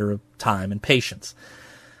just a matter of time and patience.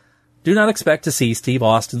 Do not expect to see Steve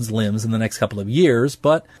Austin's limbs in the next couple of years,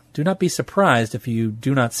 but do not be surprised if you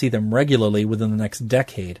do not see them regularly within the next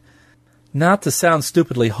decade. Not to sound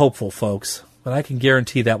stupidly hopeful, folks, but I can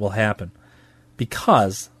guarantee that will happen.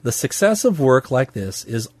 Because the success of work like this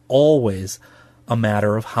is always a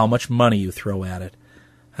matter of how much money you throw at it.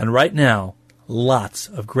 And right now, lots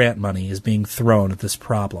of grant money is being thrown at this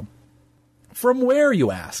problem. From where, you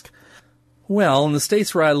ask? Well, in the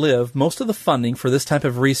states where I live, most of the funding for this type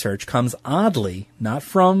of research comes oddly not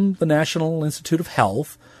from the National Institute of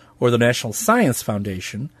Health or the National Science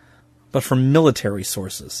Foundation, but from military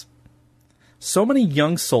sources. So many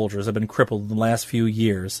young soldiers have been crippled in the last few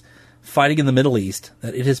years fighting in the Middle East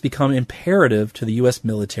that it has become imperative to the U.S.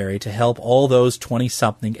 military to help all those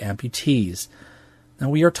 20-something amputees. Now,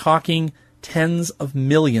 we are talking tens of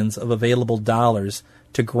millions of available dollars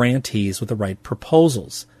to grantees with the right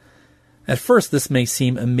proposals. At first, this may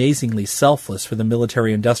seem amazingly selfless for the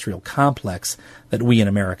military-industrial complex that we in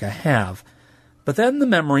America have. But then the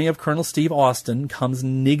memory of Colonel Steve Austin comes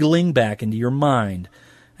niggling back into your mind,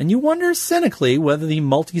 and you wonder cynically whether the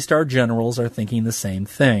multi-star generals are thinking the same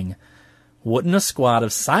thing. Wouldn't a squad of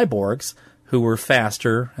cyborgs, who were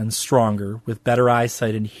faster and stronger, with better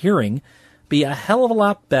eyesight and hearing, be a hell of a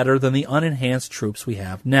lot better than the unenhanced troops we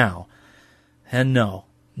have now? And no,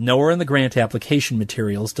 nowhere in the grant application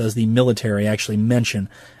materials does the military actually mention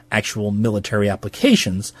actual military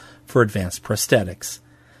applications for advanced prosthetics.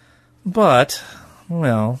 But,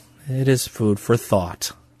 well, it is food for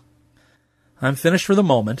thought. I'm finished for the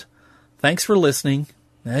moment. Thanks for listening.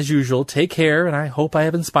 As usual, take care, and I hope I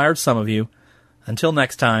have inspired some of you. Until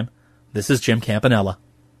next time, this is Jim Campanella.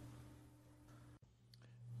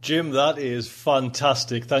 Jim, that is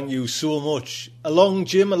fantastic. Thank you so much.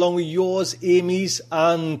 Jim, along with yours, Amy's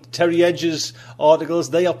and Terry Edge's articles,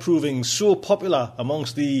 they are proving so popular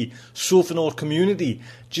amongst the Sofanaut community.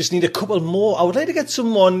 Just need a couple more. I would like to get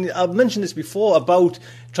someone, I've mentioned this before, about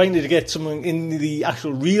trying to get someone in the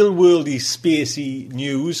actual real-worldy, spacey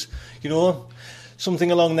news, something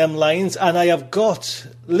along them lines. And I have got,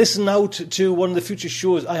 listen out to one of the future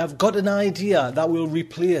shows, I have got an idea that will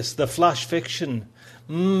replace the flash fiction.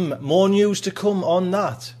 More news to come on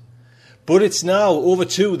that. But it's now over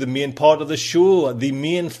to the main part of the show, the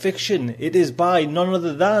main fiction. It is by none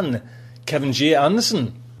other than Kevin J. Anderson.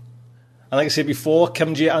 And like I said before,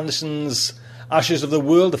 Kevin J. Anderson's Ashes of the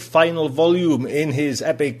World, the final volume in his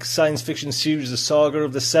epic science fiction series, The Saga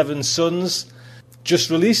of the Seven Suns, just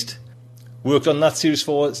released. Worked on that series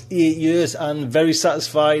for 8 years and very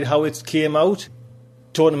satisfied how it came out.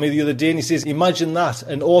 Talking to me the other day, and he says, imagine that,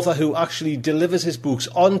 an author who actually delivers his books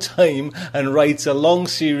on time and writes a long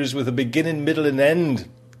series with a beginning, middle and end.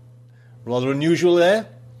 Rather unusual there.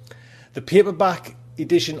 The paperback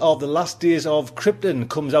edition of The Last Days of Krypton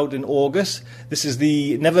comes out in August. This is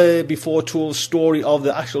the never-before-told story of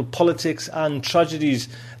the actual politics and tragedies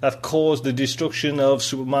that caused the destruction of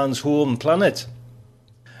Superman's home planet.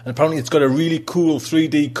 And apparently it's got a really cool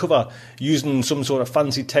 3D cover using some sort of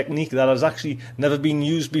fancy technique that has actually never been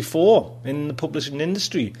used before in the publishing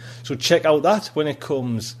industry. So check out that when it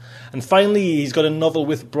comes. And finally, he's got a novel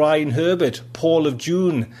with Brian Herbert, Paul of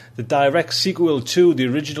June. The direct sequel to the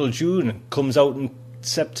original June comes out in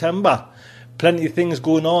September. Plenty of things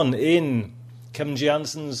going on in Kevin J.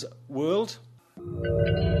 Anderson's world.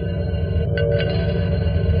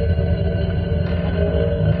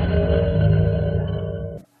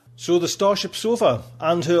 So the Starship Sofa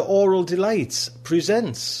and her Aural Delights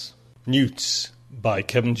presents Newts by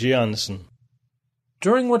Kevin J. Anderson.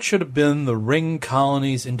 During what should have been the Ring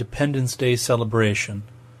Colony's Independence Day celebration,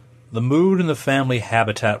 the mood in the family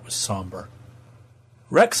habitat was somber.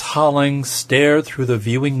 Rex Hollings stared through the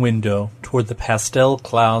viewing window toward the pastel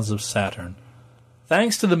clouds of Saturn.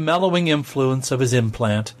 Thanks to the mellowing influence of his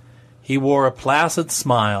implant, he wore a placid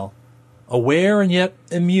smile, aware and yet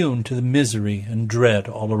immune to the misery and dread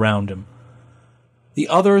all around him. The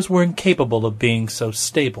others were incapable of being so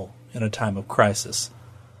stable in a time of crisis.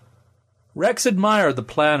 Rex admired the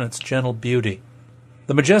planet's gentle beauty.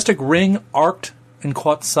 The majestic ring arced and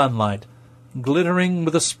caught sunlight, glittering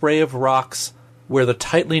with a spray of rocks where the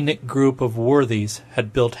tightly knit group of worthies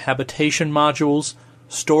had built habitation modules,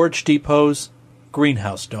 storage depots,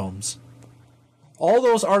 greenhouse domes. All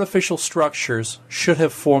those artificial structures should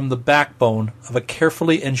have formed the backbone of a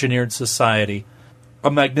carefully engineered society,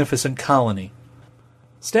 a magnificent colony.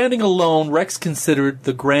 Standing alone, Rex considered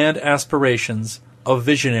the grand aspirations of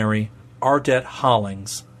visionary Ardette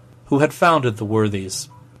Hollings, who had founded the Worthies.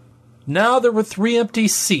 Now there were 3 empty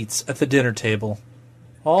seats at the dinner table.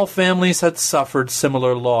 All families had suffered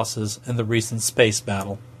similar losses in the recent space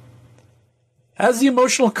battle. As the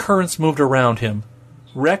emotional currents moved around him,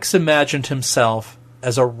 Rex imagined himself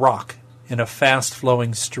as a rock in a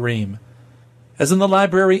fast-flowing stream, as in the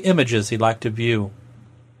library images he liked to view.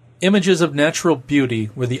 Images of natural beauty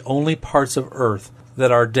were the only parts of Earth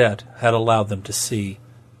that Ardette had allowed them to see,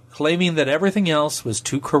 claiming that everything else was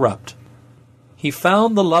too corrupt. He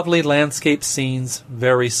found the lovely landscape scenes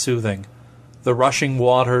very soothing, the rushing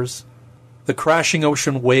waters, the crashing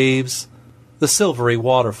ocean waves, the silvery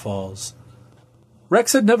waterfalls.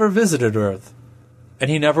 Rex had never visited Earth, and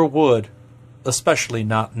he never would, especially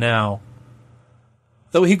not now.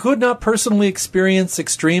 Though he could not personally experience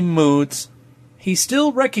extreme moods, he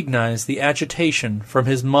still recognized the agitation from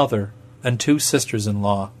his mother and 2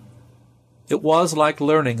 sisters-in-law. It was like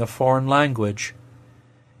learning a foreign language.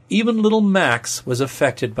 Even little Max was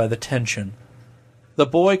affected by the tension. The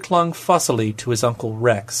boy clung fussily to his Uncle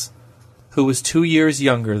Rex, who was 2 years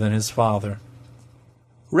younger than his father.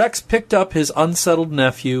 Rex picked up his unsettled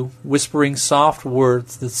nephew, whispering soft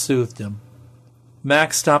words that soothed him.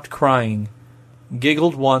 Max stopped crying,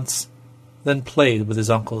 giggled once, then played with his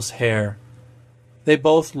uncle's hair. They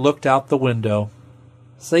both looked out the window.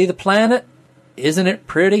 "See the planet? Isn't it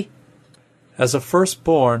pretty?" As a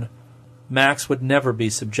firstborn, Max would never be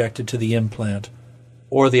subjected to the implant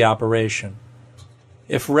or the operation.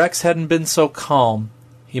 If Rex hadn't been so calm,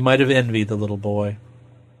 he might have envied the little boy.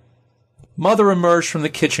 Mother emerged from the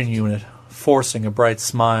kitchen unit, forcing a bright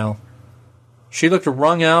smile. She looked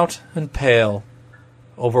wrung out and pale,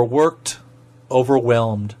 overworked,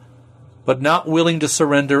 overwhelmed, but not willing to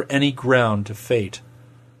surrender any ground to fate.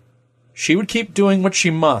 She would keep doing what she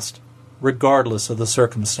must, regardless of the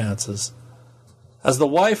circumstances. As the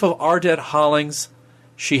wife of Ardette Hollings,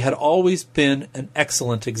 she had always been an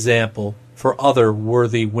excellent example for other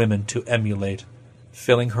worthy women to emulate,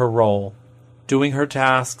 filling her role, doing her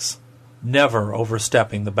tasks, never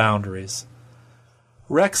overstepping the boundaries.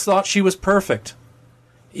 Rex thought she was perfect,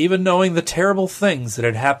 even knowing the terrible things that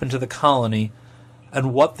had happened to the colony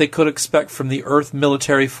and what they could expect from the Earth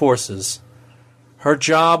military forces. Her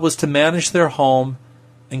job was to manage their home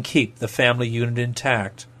and keep the family unit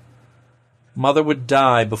intact. Mother would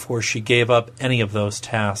die before she gave up any of those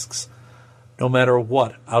tasks, no matter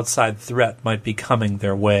what outside threat might be coming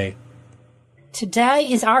their way. Today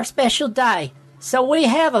is our special day, so we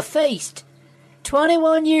have a feast.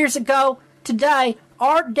 21 years ago, today,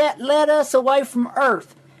 Art Det led us away from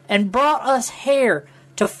Earth and brought us here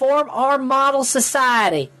to form our model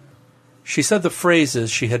society. She said the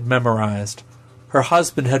phrases she had memorized. Her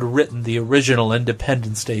husband had written the original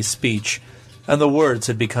Independence Day speech, and the words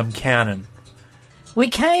had become canon. We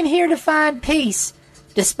came here to find peace,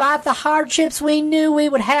 despite the hardships we knew we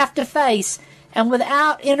would have to face, and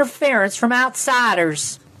without interference from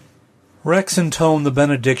outsiders. Rex intoned the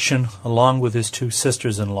benediction along with his two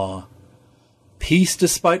sisters-in-law. Peace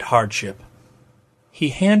despite hardship. He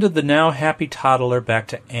handed the now happy toddler back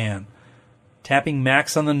to Anne, tapping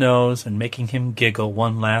Max on the nose and making him giggle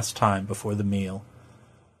one last time before the meal.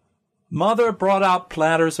 Mother brought out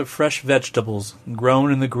platters of fresh vegetables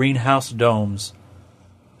grown in the greenhouse domes.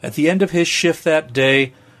 At the end of his shift that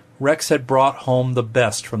day, Rex had brought home the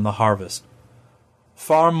best from the harvest.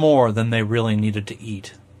 Far more than they really needed to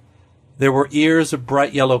eat. There were ears of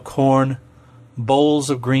bright yellow corn, bowls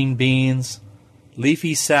of green beans,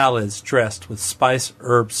 leafy salads dressed with spice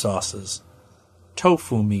herb sauces.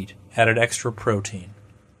 Tofu meat added extra protein.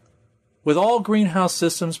 With all greenhouse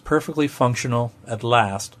systems perfectly functional, at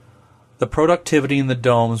last, the productivity in the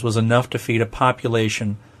domes was enough to feed a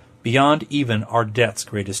population beyond even Ardette's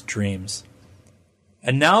greatest dreams.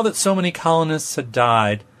 And now that so many colonists had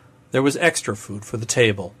died, there was extra food for the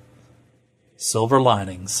table. Silver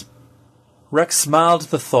linings. Rex smiled at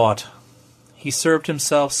the thought. He served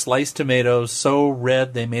himself sliced tomatoes so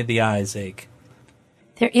red they made the eyes ache.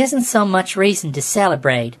 There isn't so much reason to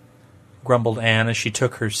celebrate, grumbled Anne as she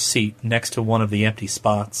took her seat next to one of the empty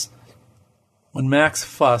spots. When Max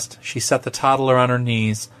fussed, she set the toddler on her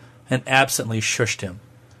knees and absently shushed him.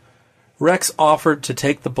 Rex offered to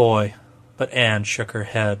take the boy, but Anne shook her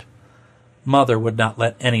head. Mother would not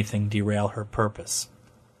let anything derail her purpose.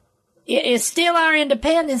 It is still our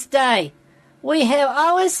Independence Day. We have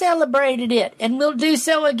always celebrated it, and we'll do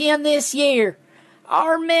so again this year.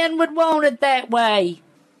 Our men would want it that way.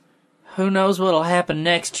 Who knows what'll happen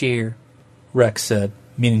next year, Rex said,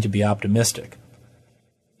 meaning to be optimistic.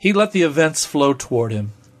 He let the events flow toward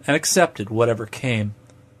him and accepted whatever came.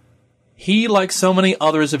 He, like so many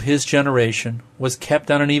others of his generation, was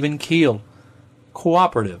kept on an even keel,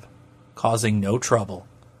 cooperative, causing no trouble.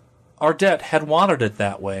 Ardette had wanted it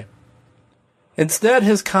that way. Instead,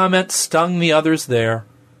 his comment stung the others there.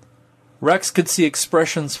 Rex could see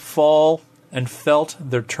expressions fall and felt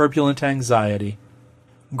their turbulent anxiety.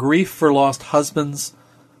 Grief for lost husbands,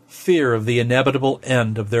 fear of the inevitable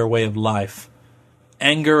end of their way of life,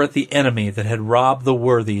 anger at the enemy that had robbed the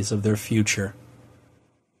worthies of their future.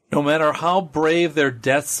 No matter how brave their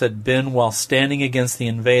deaths had been while standing against the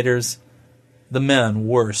invaders, the men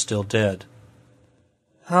were still dead.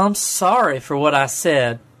 I'm sorry for what I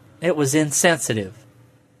said. It was insensitive.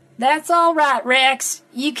 That's all right, Rex.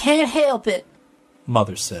 You can't help it,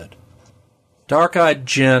 Mother said. Dark-eyed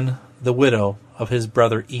Jen, the widow of his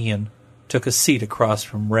brother Ian, took a seat across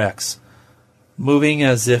from Rex, moving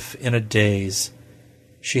as if in a daze.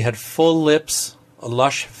 She had full lips, a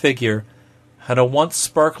lush figure, and a once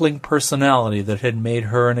sparkling personality that had made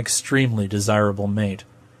her an extremely desirable mate.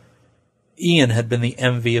 Ian had been the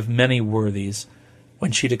envy of many worthies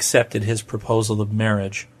when she'd accepted his proposal of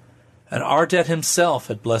marriage, and Ardette himself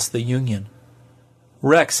had blessed the union.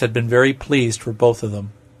 Rex had been very pleased for both of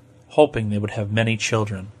them, hoping they would have many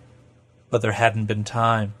children. But there hadn't been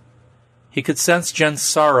time. He could sense Jen's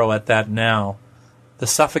sorrow at that now, the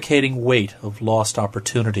suffocating weight of lost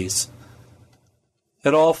opportunities.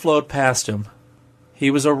 It all flowed past him. He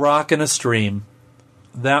was a rock in a stream.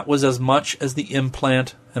 That was as much as the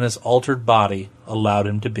implant and his altered body allowed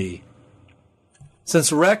him to be.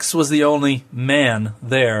 Since Rex was the only man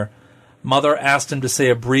there, Mother asked him to say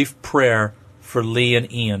a brief prayer for Lee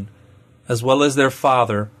and Ian, as well as their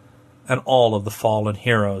father and all of the fallen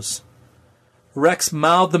heroes. Rex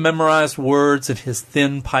mouthed the memorized words in his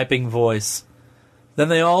thin, piping voice. Then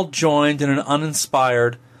they all joined in an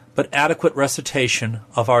uninspired but adequate recitation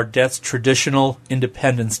of Ardette's traditional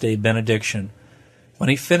Independence Day benediction. When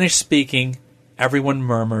he finished speaking, everyone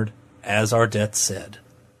murmured, as Ardette said.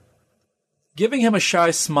 Giving him a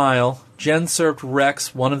shy smile, Jen served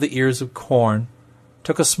Rex one of the ears of corn,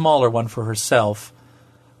 took a smaller one for herself,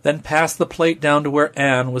 then passed the plate down to where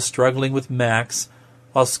Anne was struggling with Max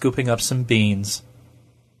while scooping up some beans.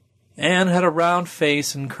 Anne had a round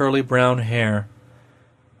face and curly brown hair.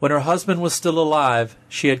 When her husband was still alive,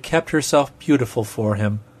 she had kept herself beautiful for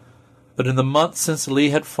him, but in the months since Lee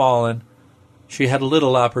had fallen, she had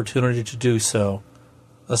little opportunity to do so,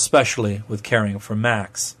 especially with caring for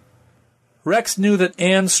Max. Rex knew that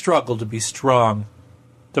Anne struggled to be strong,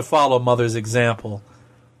 to follow Mother's example.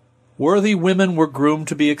 Worthy women were groomed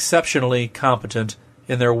to be exceptionally competent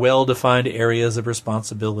in their well-defined areas of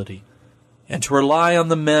responsibility, and to rely on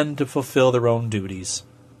the men to fulfill their own duties.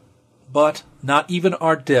 But not even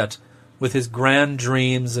Ardette, with his grand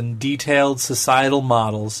dreams and detailed societal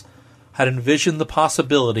models, had envisioned the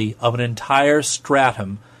possibility of an entire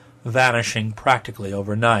stratum vanishing practically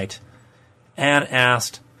overnight. Anne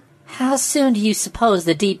asked, "How soon do you suppose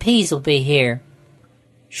the DPs will be here?"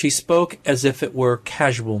 She spoke as if it were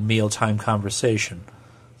casual mealtime conversation,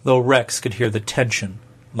 though Rex could hear the tension,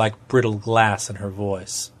 like brittle glass in her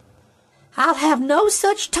voice. "I'll have no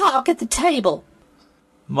such talk at the table."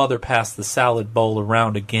 Mother passed the salad bowl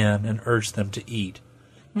around again and urged them to eat.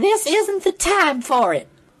 "This isn't the time for it."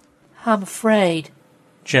 "I'm afraid,"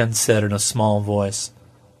 Jen said in a small voice,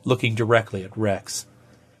 looking directly at Rex.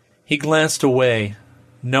 He glanced away,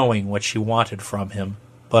 knowing what she wanted from him,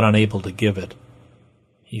 but unable to give it.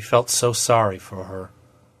 He felt so sorry for her.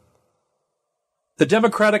 The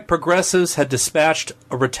Democratic Progressives had dispatched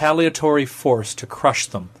a retaliatory force to crush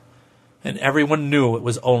them, and everyone knew it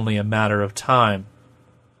was only a matter of time.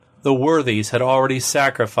 The Worthies had already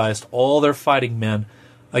sacrificed all their fighting men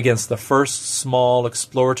against the first small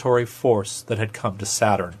exploratory force that had come to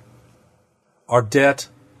Saturn. Ardette,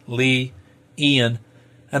 Lee, Ian,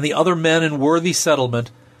 and the other men in Worthy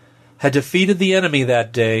settlement had defeated the enemy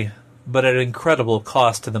that day, but at incredible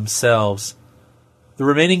cost to themselves. The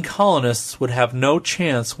remaining colonists would have no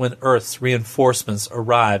chance when Earth's reinforcements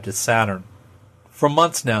arrived at Saturn. For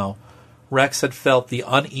months now, Rex had felt the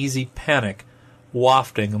uneasy panic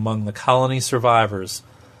wafting among the colony survivors,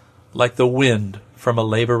 like the wind from a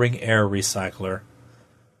laboring air recycler.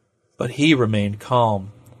 But he remained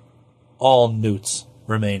calm. All Newts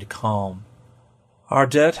remained calm.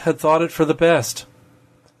 Ardette had thought it for the best.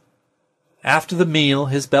 After the meal,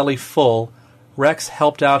 his belly full, Rex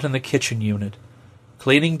helped out in the kitchen unit,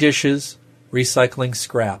 cleaning dishes, recycling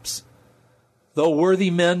scraps. Though worthy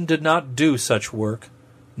men did not do such work,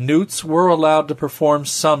 Newts were allowed to perform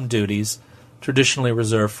some duties traditionally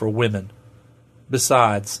reserved for women.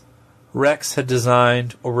 Besides, Rex had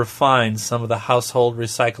designed or refined some of the household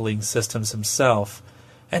recycling systems himself,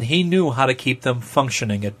 and he knew how to keep them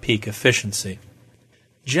functioning at peak efficiency.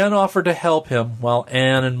 Jen offered to help him while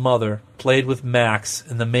Anne and Mother played with Max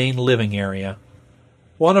in the main living area.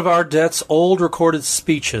 One of Ardette's old recorded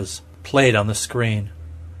speeches played on the screen.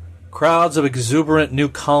 Crowds of exuberant new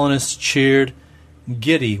colonists cheered,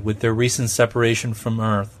 giddy with their recent separation from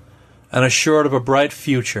Earth, and assured of a bright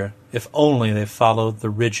future if only they followed the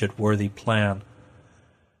rigid, worthy plan.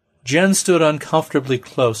 Jen stood uncomfortably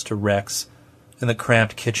close to Rex in the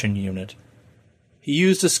cramped kitchen unit. He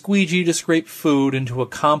used a squeegee to scrape food into a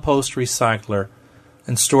compost recycler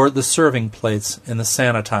and stored the serving plates in the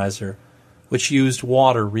sanitizer, which used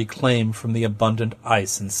water reclaimed from the abundant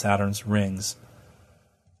ice in Saturn's rings.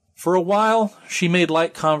 For a while, she made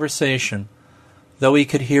light conversation, though he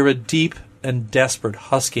could hear a deep and desperate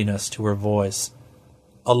huskiness to her voice,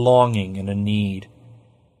 a longing and a need.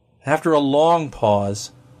 After a long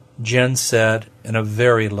pause, Jen said in a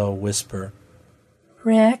very low whisper,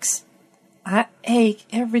 "Rex, I ache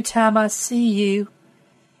every time I see you.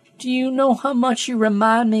 Do you know how much you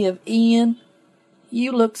remind me of Ian?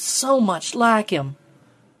 You look so much like him."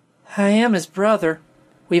 "I am his brother.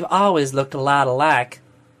 We've always looked a lot alike."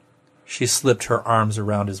 She slipped her arms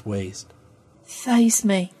around his waist. "Face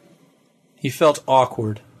me." He felt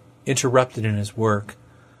awkward, interrupted in his work,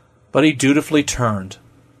 but he dutifully turned.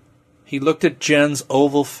 He looked at Jen's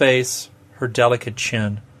oval face, her delicate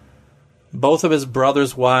chin. Both of his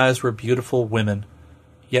brother's wives were beautiful women,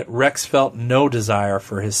 yet Rex felt no desire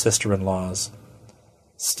for his sister-in-laws.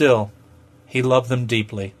 Still, he loved them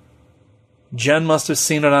deeply. Jen must have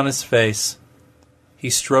seen it on his face. He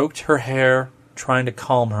stroked her hair, trying to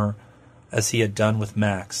calm her, as he had done with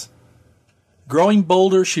Max. Growing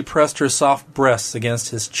bolder, she pressed her soft breasts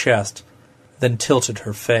against his chest, then tilted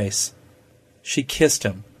her face. She kissed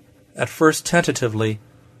him, at first tentatively,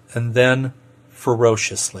 and then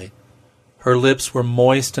ferociously. Her lips were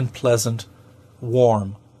moist and pleasant,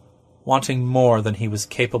 warm, wanting more than he was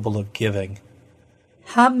capable of giving.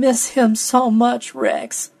 I miss him so much,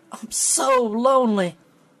 Rex. I'm so lonely.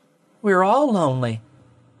 We're all lonely.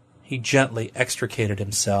 He gently extricated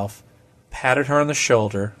himself, patted her on the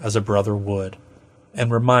shoulder as a brother would,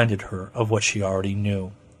 and reminded her of what she already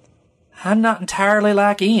knew. I'm not entirely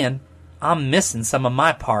like Ian. I'm missing some of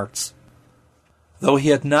my parts. Though he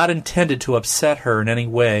had not intended to upset her in any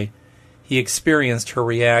way, he experienced her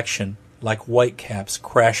reaction like whitecaps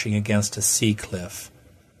crashing against a sea cliff.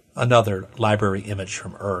 Another library image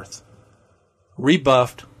from Earth.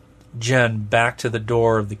 Rebuffed, Jen backed to the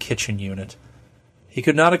door of the kitchen unit. He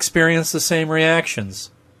could not experience the same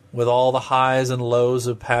reactions, with all the highs and lows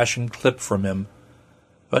of passion clipped from him,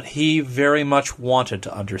 but he very much wanted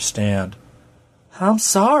to understand. I'm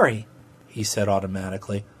sorry, he said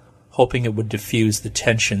automatically, hoping it would diffuse the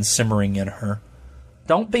tension simmering in her.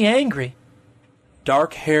 Don't be angry.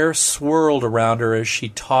 Dark hair swirled around her as she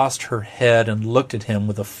tossed her head and looked at him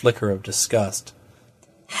with a flicker of disgust.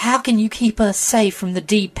 How can you keep us safe from the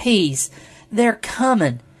DPs? They're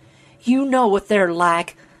coming. You know what they're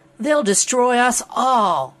like. They'll destroy us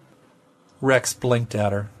all. Rex blinked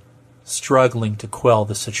at her, struggling to quell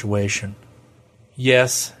the situation.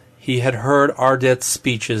 Yes, he had heard Ardet's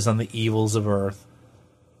speeches on the evils of Earth,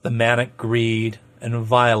 the manic greed and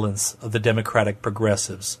violence of the Democratic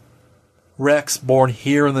Progressives. Rex, born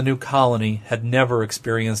here in the new colony, had never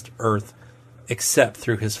experienced Earth except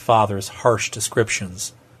through his father's harsh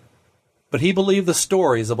descriptions. But he believed the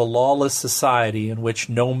stories of a lawless society in which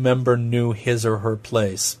no member knew his or her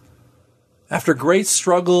place. After great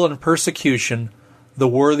struggle and persecution, the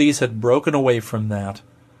worthies had broken away from that,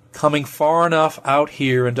 coming far enough out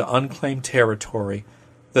here into unclaimed territory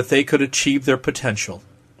that they could achieve their potential,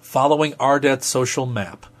 following Ardet's social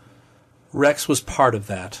map. Rex was part of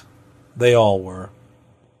that. They all were.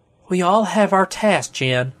 We all have our tasks,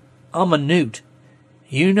 Jen. I'm a newt.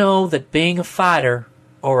 You know that being a fighter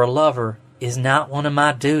or a lover is not one of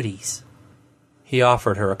my duties. He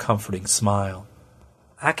offered her a comforting smile.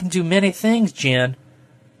 I can do many things, Jen,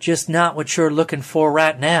 just not what you're looking for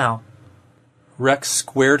right now. Rex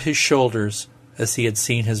squared his shoulders as he had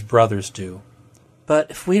seen his brothers do.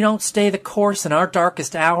 But if we don't stay the course in our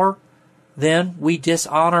darkest hour, then we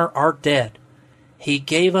dishonor our dead. He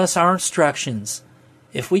gave us our instructions.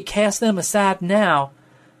 If we cast them aside now,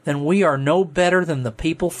 then we are no better than the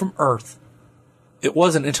people from Earth. It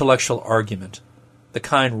was an intellectual argument, the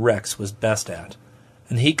kind Rex was best at,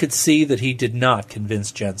 and he could see that he did not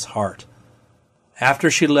convince Jen's heart.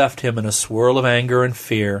 After she left him in a swirl of anger and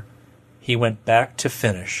fear, he went back to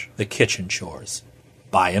finish the kitchen chores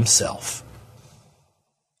by himself.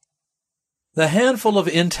 The handful of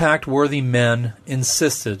intact worthy men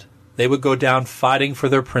insisted they would go down fighting for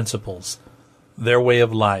their principles, their way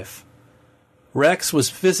of life. Rex was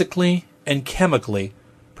physically and chemically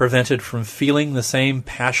prevented from feeling the same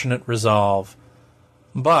passionate resolve.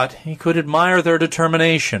 But he could admire their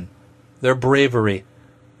determination, their bravery,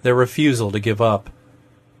 their refusal to give up.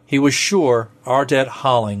 He was sure Ardet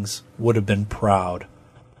Hollings would have been proud.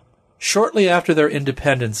 Shortly after their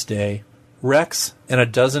Independence Day, Rex and a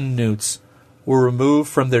dozen newts were removed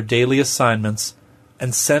from their daily assignments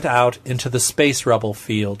and sent out into the space rebel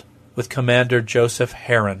field with Commander Joseph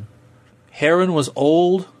Heron. Heron was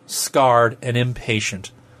old, scarred, and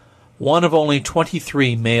impatient, one of only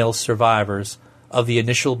 23 male survivors of the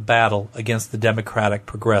initial battle against the Democratic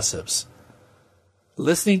Progressives.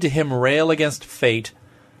 Listening to him rail against fate,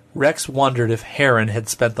 Rex wondered if Heron had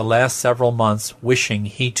spent the last several months wishing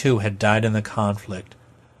he too had died in the conflict.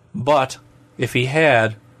 But, if he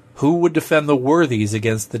had, who would defend the worthies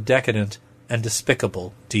against the decadent and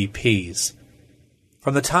despicable DPs?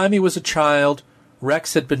 From the time he was a child,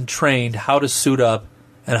 Rex had been trained how to suit up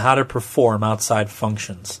and how to perform outside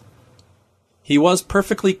functions. He was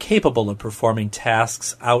perfectly capable of performing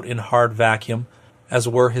tasks out in hard vacuum, as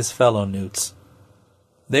were his fellow newts.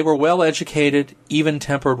 They were well-educated,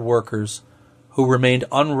 even-tempered workers who remained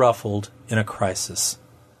unruffled in a crisis.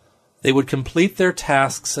 They would complete their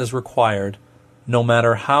tasks as required, no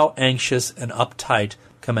matter how anxious and uptight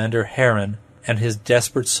Commander Heron and his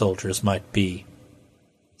desperate soldiers might be.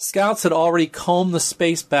 Scouts had already combed the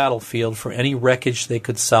space battlefield for any wreckage they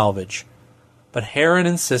could salvage, but Heron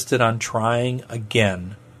insisted on trying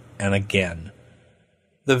again and again.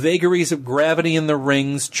 The vagaries of gravity in the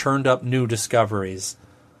rings churned up new discoveries,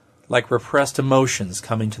 like repressed emotions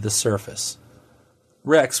coming to the surface.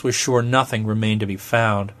 Rex was sure nothing remained to be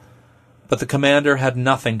found, but the commander had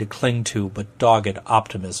nothing to cling to but dogged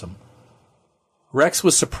optimism. Rex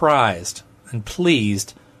was surprised and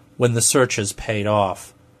pleased when the searches paid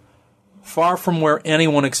off. Far from where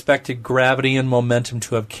anyone expected gravity and momentum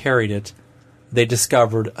to have carried it, they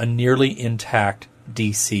discovered a nearly intact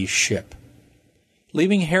DC ship.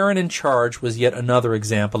 Leaving Heron in charge was yet another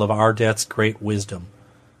example of Ardet's great wisdom.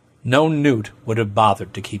 No Newt would have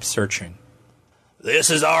bothered to keep searching. "This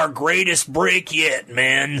is our greatest break yet,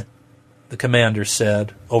 men," the commander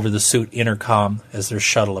said over the suit intercom as their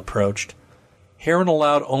shuttle approached. Heron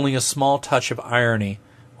allowed only a small touch of irony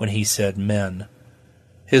when he said men.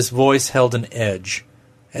 His voice held an edge,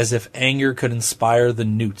 as if anger could inspire the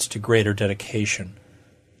Newts to greater dedication.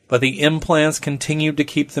 But the implants continued to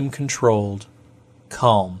keep them controlled,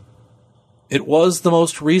 calm. It was the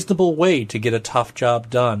most reasonable way to get a tough job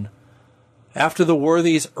done. After the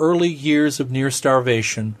worthy's early years of near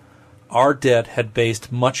starvation, Ardet had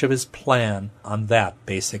based much of his plan on that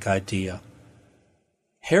basic idea.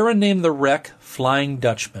 Heron named the wreck Flying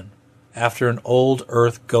Dutchman, after an old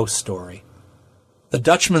Earth ghost story. The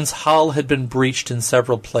Dutchman's hull had been breached in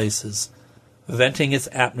several places, venting its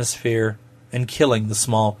atmosphere and killing the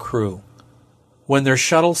small crew. When their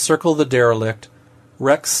shuttle circled the derelict,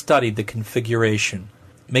 Rex studied the configuration,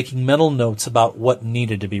 making mental notes about what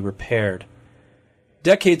needed to be repaired.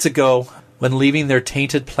 Decades ago, when leaving their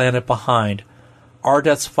tainted planet behind,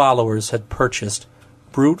 Ardet's followers had purchased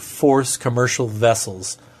brute force commercial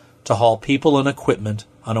vessels to haul people and equipment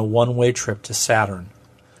on a one-way trip to Saturn.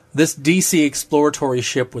 This DC exploratory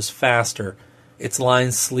ship was faster, its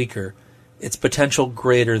lines sleeker, its potential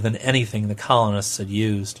greater than anything the colonists had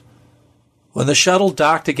used. When the shuttle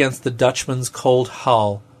docked against the Dutchman's cold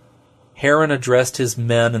hull, Heron addressed his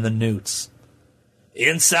men and the Newts.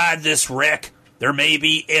 "Inside this wreck, there may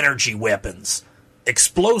be energy weapons,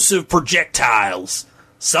 explosive projectiles,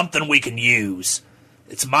 something we can use.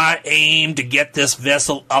 It's my aim to get this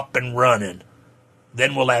vessel up and running.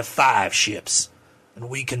 Then we'll have 5 ships, and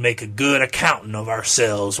we can make a good accountant of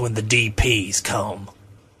ourselves when the DPs come."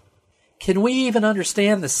 "Can we even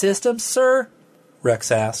understand the systems, sir?"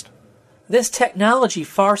 Rex asked. "This technology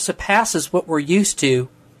far surpasses what we're used to."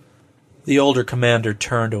 The older commander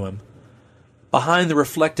turned to him. Behind the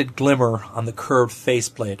reflected glimmer on the curved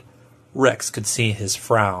faceplate, Rex could see his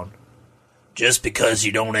frown. "Just because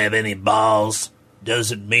you don't have any balls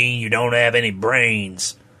doesn't mean you don't have any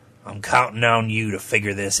brains. I'm counting on you to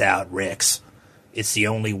figure this out, Rex. It's the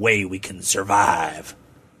only way we can survive."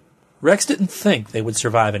 Rex didn't think they would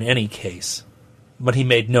survive in any case, but he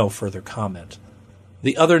made no further comment.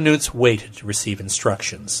 The other Newts waited to receive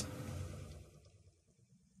instructions.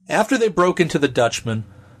 After they broke into the Dutchman,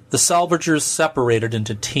 the salvagers separated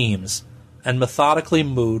into teams and methodically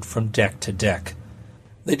moved from deck to deck.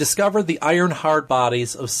 They discovered the iron-hard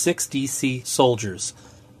bodies of 6 DC soldiers,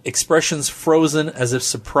 expressions frozen as if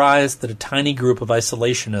surprised that a tiny group of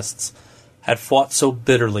isolationists had fought so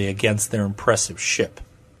bitterly against their impressive ship.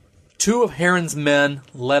 2 of Heron's men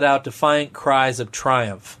let out defiant cries of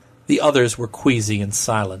triumph. The others were queasy and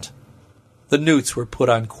silent. The Newts were put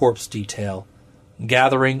on corpse detail,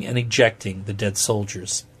 gathering and ejecting the dead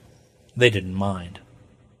soldiers. They didn't mind.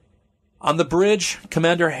 On the bridge,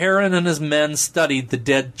 Commander Heron and his men studied the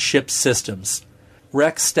dead ship's systems.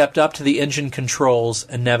 Rex stepped up to the engine controls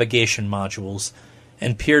and navigation modules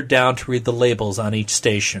and peered down to read the labels on each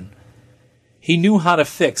station. He knew how to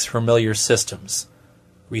fix familiar systems.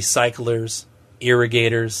 Recyclers,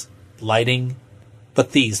 irrigators, lighting,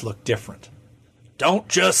 but these looked different. "Don't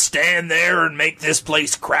just stand there and make this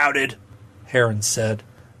place crowded," Heron said.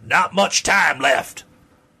 "Not much time left."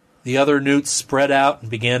 The other Newts spread out and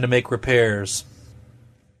began to make repairs.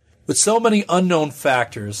 With so many unknown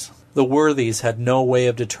factors, the worthies had no way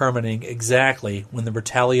of determining exactly when the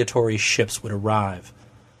retaliatory ships would arrive.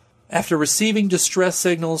 After receiving distress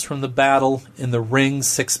signals from the battle in the Ring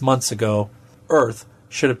 6 months ago, Earth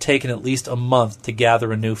should have taken at least a month to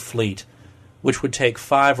gather a new fleet, which would take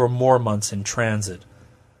 5 or more months in transit.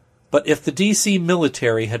 But if the DC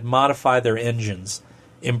military had modified their engines,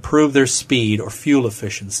 improved their speed or fuel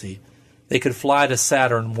efficiency, they could fly to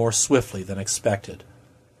Saturn more swiftly than expected.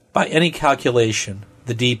 By any calculation,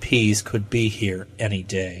 the DPs could be here any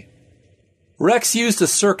day. Rex used a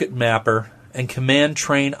circuit mapper and command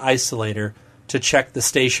train isolator to check the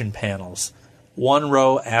station panels, one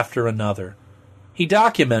row after another. He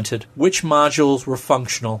documented which modules were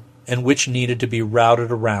functional and which needed to be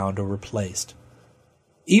routed around or replaced.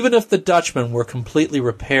 Even if the Dutchmen were completely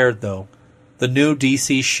repaired, though, the new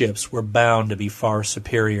DC ships were bound to be far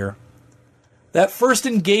superior. That first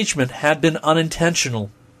engagement had been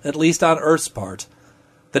unintentional, at least on Earth's part.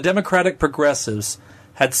 The Democratic Progressives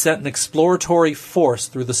had sent an exploratory force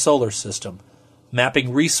through the solar system,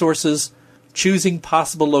 mapping resources, choosing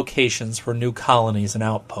possible locations for new colonies and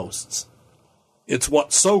outposts. "It's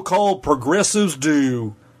what so-called progressives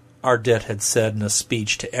do," Ardet had said in a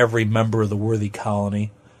speech to every member of the worthy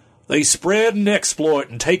colony. They spread and exploit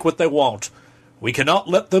and take what they want. We cannot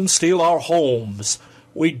let them steal our homes.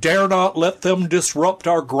 We dare not let them disrupt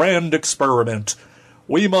our grand experiment.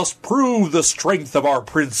 We must prove the strength of our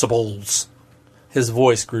principles." His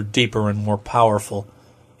voice grew deeper and more powerful.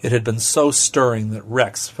 It had been so stirring that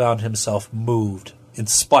Rex found himself moved, in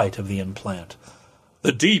spite of the implant.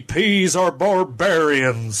 "The DPs are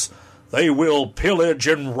barbarians. They will pillage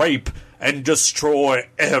and rape and destroy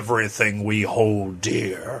everything we hold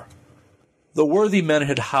dear." The worthy men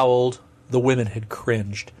had howled, the women had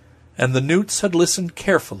cringed, and the newts had listened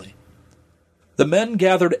carefully. The men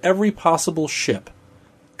gathered every possible ship,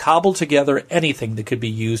 cobbled together anything that could be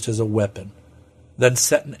used as a weapon, then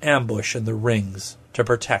set an ambush in the rings to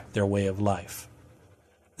protect their way of life.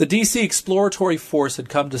 The DC exploratory force had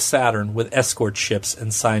come to Saturn with escort ships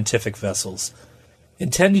and scientific vessels,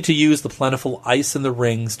 intending to use the plentiful ice in the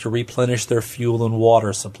rings to replenish their fuel and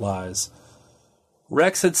water supplies.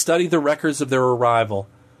 Rex had studied the records of their arrival,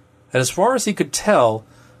 and as far as he could tell,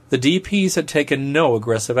 the DPs had taken no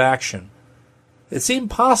aggressive action. It seemed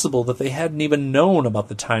possible that they hadn't even known about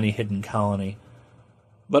the tiny hidden colony.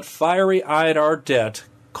 But fiery-eyed Ardette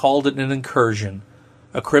called it an incursion,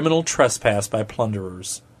 a criminal trespass by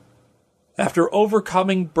plunderers. After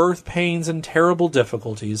overcoming birth pains and terrible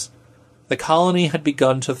difficulties, the colony had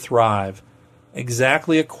begun to thrive,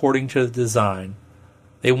 exactly according to the design.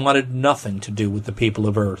 They wanted nothing to do with the people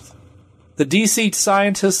of Earth. The DC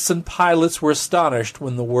scientists and pilots were astonished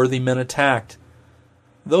when the worthy men attacked.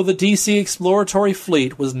 Though the DC exploratory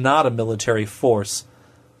fleet was not a military force,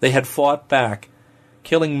 they had fought back,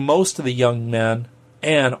 killing most of the young men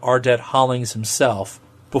and Ardette Hollings himself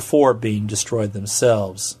before being destroyed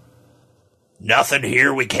themselves. "Nothing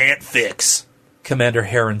here we can't fix," Commander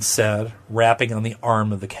Heron said, rapping on the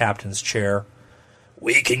arm of the captain's chair.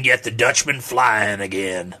 "We can get the Dutchman flying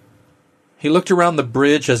again." He looked around the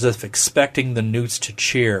bridge as if expecting the newts to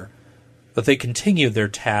cheer, but they continued their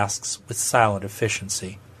tasks with silent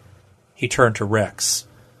efficiency. He turned to Rex.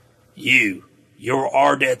 You're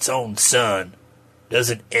Ardette's own son.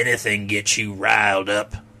 Doesn't anything get you riled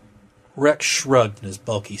up?" Rex shrugged in his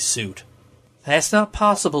bulky suit. "That's not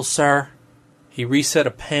possible, sir." He reset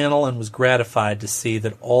a panel and was gratified to see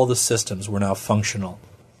that all the systems were now functional.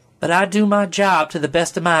 "But I do my job to the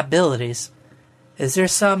best of my abilities. Is there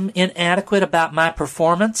something inadequate about my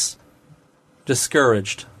performance?"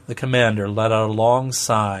 Discouraged, the commander let out a long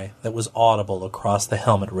sigh that was audible across the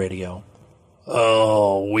helmet radio.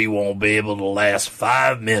 "Oh, we won't be able to last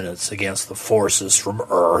 5 minutes against the forces from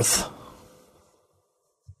Earth."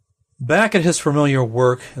 Back at his familiar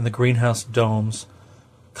work in the greenhouse domes,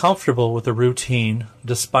 comfortable with the routine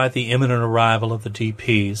despite the imminent arrival of the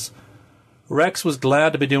DPs, Rex was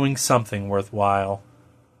glad to be doing something worthwhile.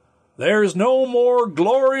 "There's no more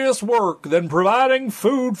glorious work than providing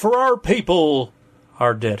food for our people,"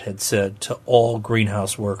 Ardette had said to all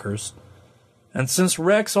greenhouse workers. And since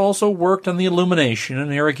Rex also worked on the illumination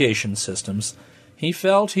and irrigation systems, he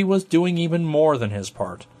felt he was doing even more than his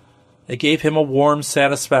part. It gave him a warm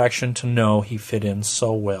satisfaction to know he fit in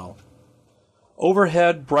so well.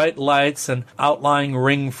 Overhead, bright lights and outlying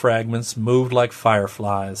ring fragments moved like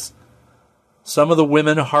fireflies. Some of the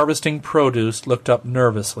women harvesting produce looked up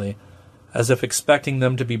nervously, as if expecting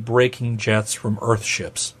them to be braking jets from Earth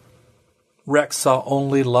ships. Rex saw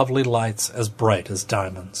only lovely lights as bright as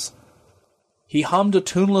diamonds. He hummed a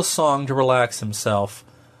tuneless song to relax himself,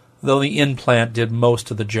 though the implant did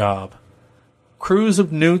most of the job. Crews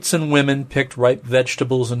of newts and women picked ripe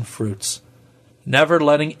vegetables and fruits, never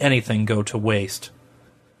letting anything go to waste.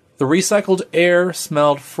 The recycled air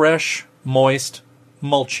smelled fresh, moist,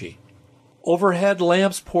 mulchy. Overhead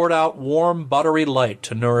lamps poured out warm, buttery light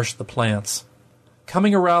to nourish the plants.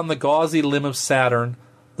 Coming around the gauzy limb of Saturn,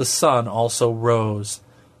 the sun also rose,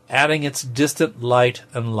 adding its distant light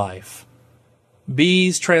and life.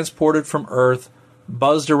 Bees transported from Earth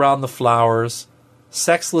buzzed around the flowers,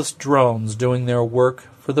 sexless drones doing their work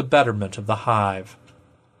for the betterment of the hive.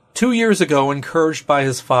 2 years ago, encouraged by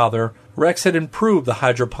his father, Rex had improved the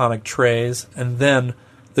hydroponic trays and then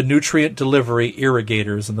the nutrient delivery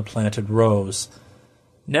irrigators in the planted rows.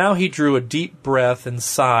 Now he drew a deep breath and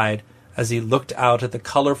sighed as he looked out at the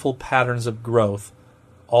colorful patterns of growth,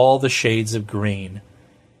 all the shades of green.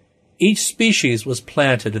 Each species was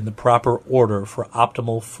planted in the proper order for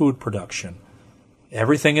optimal food production.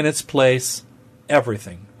 Everything in its place,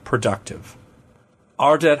 everything productive.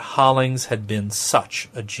 Ardette Hollings had been such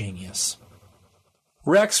a genius.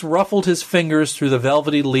 Rex ruffled his fingers through the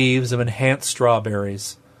velvety leaves of enhanced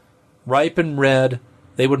strawberries. Ripe and red,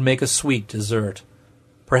 they would make a sweet dessert.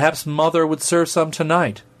 Perhaps Mother would serve some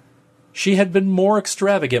tonight. She had been more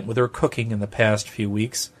extravagant with her cooking in the past few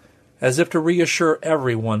weeks, as if to reassure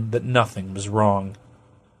everyone that nothing was wrong.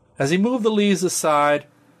 As he moved the leaves aside,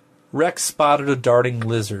 Rex spotted a darting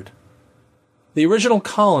lizard. The original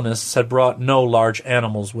colonists had brought no large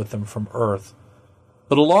animals with them from Earth,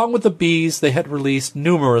 but along with the bees they had released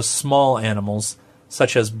numerous small animals,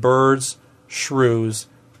 such as birds, shrews,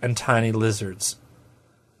 and tiny lizards.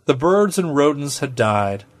 The birds and rodents had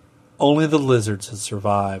died. Only the lizards had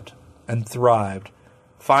survived and thrived,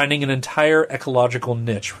 finding an entire ecological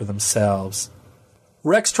niche for themselves.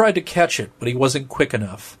 Rex tried to catch it, but he wasn't quick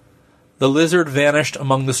enough. The lizard vanished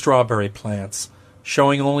among the strawberry plants,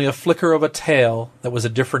 showing only a flicker of a tail that was a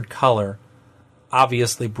different color,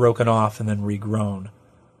 obviously broken off and then regrown.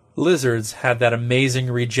 Lizards had that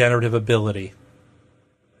amazing regenerative ability.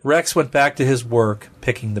 Rex went back to his work,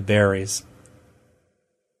 picking the berries.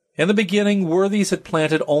 In the beginning, worthies had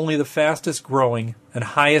planted only the fastest-growing and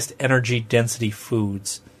highest-energy density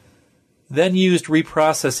foods, then used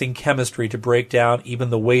reprocessing chemistry to break down even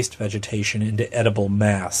the waste vegetation into edible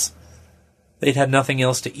mass. They'd had nothing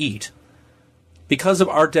else to eat. Because of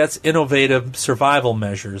Ardette's innovative survival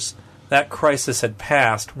measures, that crisis had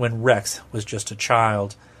passed when Rex was just a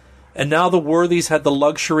child, and now the worthies had the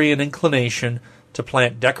luxury and inclination to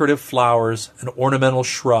plant decorative flowers and ornamental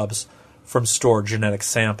shrubs from stored genetic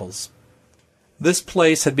samples. This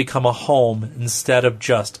place had become a home instead of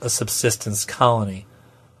just a subsistence colony,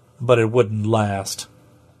 but it wouldn't last.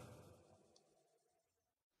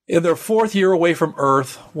 In their 4th year away from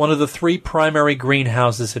Earth, one of the 3 primary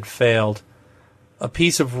greenhouses had failed. A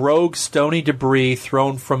piece of rogue stony debris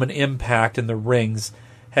thrown from an impact in the rings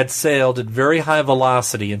had sailed at very high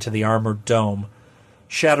velocity into the armored dome,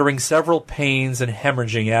 shattering several panes and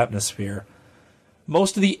hemorrhaging atmosphere.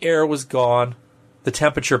 Most of the air was gone, the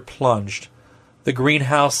temperature plunged, the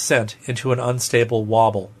greenhouse sent into an unstable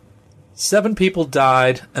wobble. 7 people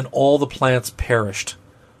died, and all the plants perished.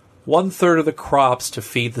 1/3 of the crops to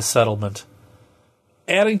feed the settlement.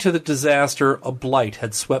 Adding to the disaster, a blight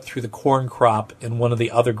had swept through the corn crop in one of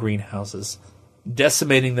the other greenhouses,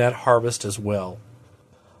 decimating that harvest as well.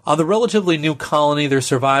 On the relatively new colony, their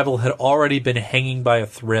survival had already been hanging by a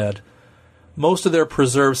thread. Most of their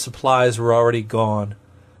preserved supplies were already gone.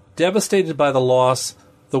 Devastated by the loss,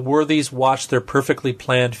 the worthies watched their perfectly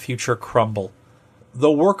planned future crumble.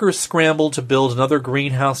 Though workers scrambled to build another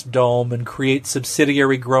greenhouse dome and create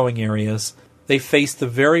subsidiary growing areas, they faced the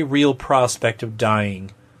very real prospect of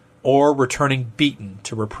dying, or returning beaten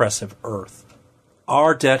to repressive Earth.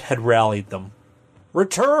 Ardette had rallied them.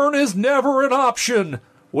 "Return is never an option.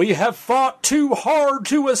 We have fought too hard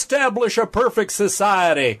to establish a perfect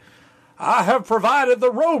society. I have provided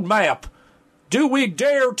the roadmap. Do we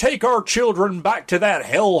dare take our children back to that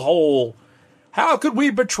hellhole? How could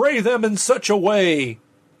we betray them in such a way?"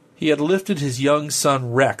 He had lifted his young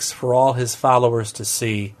son Rex for all his followers to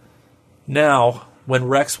see. Now, when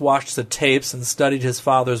Rex watched the tapes and studied his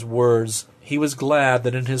father's words, he was glad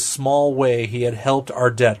that in his small way he had helped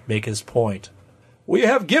Ardette make his point. "We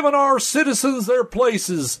have given our citizens their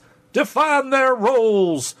places, defined their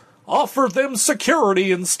roles, offered them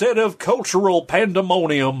security instead of cultural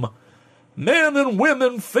pandemonium. Men and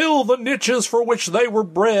women fill the niches for which they were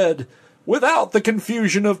bred, without the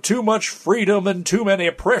confusion of too much freedom and too many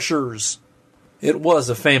pressures." It was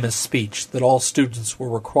a famous speech that all students were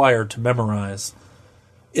required to memorize.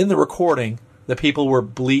 In the recording, the people were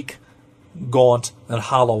bleak, gaunt, and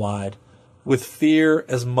hollow-eyed, with fear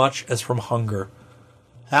as much as from hunger.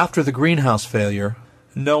 After the greenhouse failure,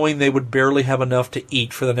 knowing they would barely have enough to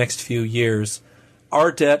eat for the next few years,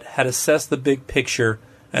 Ardette had assessed the big picture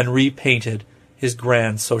and repainted his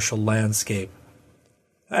grand social landscape.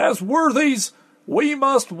 "As worthies, we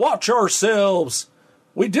must watch ourselves.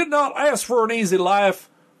 We did not ask for an easy life,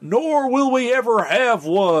 nor will we ever have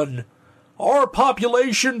one. Our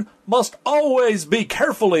population must always be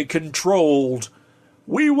carefully controlled.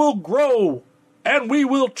 We will grow, and we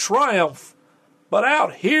will triumph. But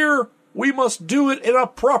out here, we must do it in a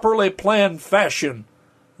properly planned fashion.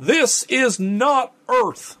 This is not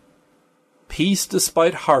Earth." "Peace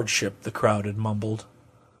despite hardship," the crowd had mumbled.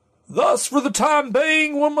 "Thus, for the time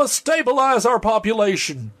being, we must stabilize our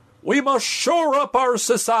population. We must shore up our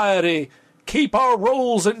society, keep our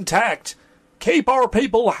roles intact, keep our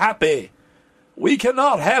people happy. We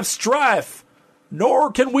cannot have strife,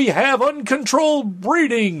 nor can we have uncontrolled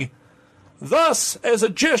breeding. Thus, as a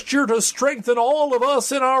gesture to strengthen all of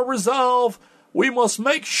us in our resolve, we must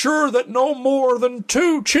make sure that no more than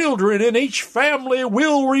 2 children in each family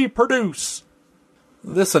will reproduce."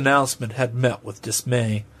 This announcement had met with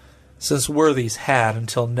dismay, since worthies had,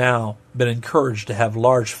 until now, been encouraged to have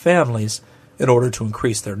large families in order to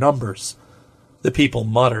increase their numbers. The people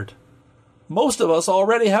muttered. Most of us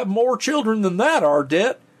already have more children than that,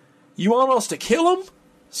 Ardette. You want us to kill them?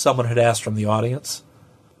 Someone had asked from the audience.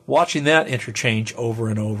 Watching that interchange over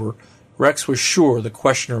and over, Rex was sure the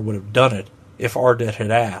questioner would have done it if Ardette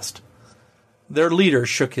had asked. Their leader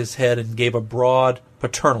shook his head and gave a broad,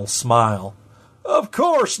 paternal smile. Of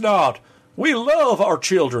course not. We love our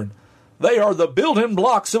children. They are the building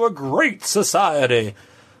blocks of a great society.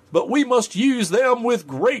 But we must use them with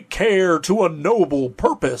great care to a noble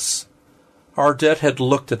purpose. Ardette had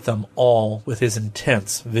looked at them all with his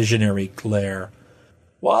intense, visionary glare.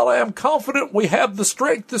 While I am confident we have the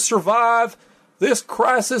strength to survive, this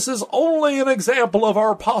crisis is only an example of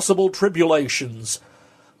our possible tribulations.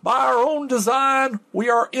 By our own design, we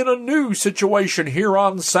are in a new situation here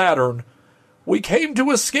on Saturn. We came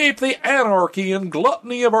to escape the anarchy and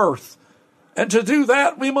gluttony of Earth, and to do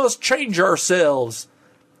that we must change ourselves.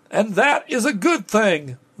 And that is a good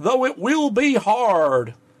thing, though it will be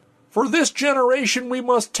hard. For this generation we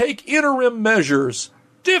must take interim measures,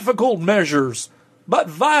 difficult measures, but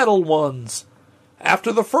vital ones.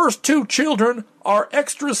 After the first 2 children, our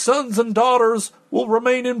extra sons and daughters will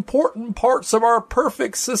remain important parts of our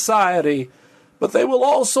perfect society, but they will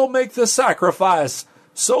also make the sacrifice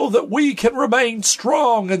so that we can remain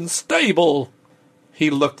strong and stable. He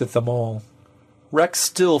looked at them all. Rex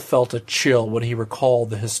still felt a chill when he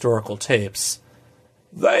recalled the historical tapes.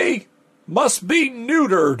 They must be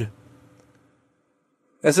neutered.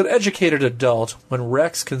 As an educated adult, when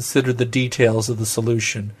Rex considered the details of the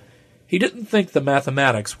solution, he didn't think the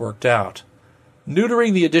mathematics worked out.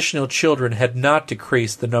 Neutering the additional children had not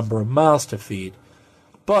decreased the number of mouths to feed,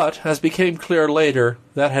 but, as became clear later,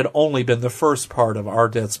 that had only been the first part of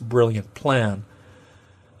Ardette's brilliant plan.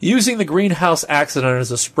 Using the greenhouse accident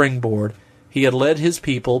as a springboard, he had led his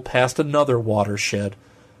people past another watershed,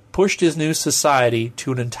 pushed his new society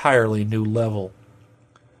to an entirely new level.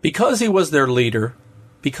 Because he was their leader,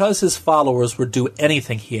 because his followers would do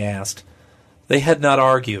anything he asked, they had not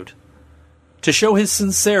argued. To show his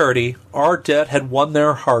sincerity, Ardette had won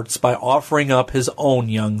their hearts by offering up his own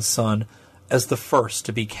young son as the first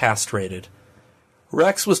to be castrated.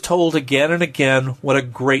 Rex was told again and again what a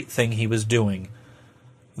great thing he was doing.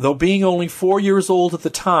 Though being only 4 years old at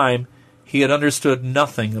the time, he had understood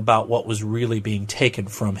nothing about what was really being taken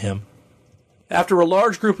from him. After a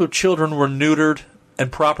large group of children were neutered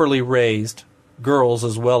and properly raised, girls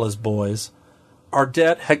as well as boys,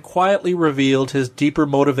 Ardette had quietly revealed his deeper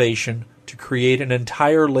motivation to create an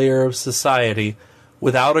entire layer of society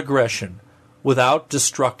without aggression, without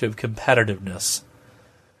destructive competitiveness.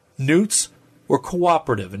 Newts were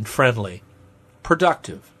cooperative and friendly,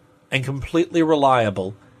 productive, and completely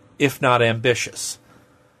reliable, if not ambitious.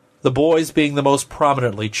 The boys being the most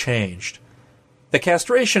prominently changed. The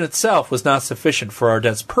castration itself was not sufficient for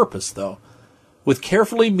Ardette's purpose, though. With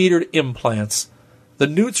carefully metered implants, the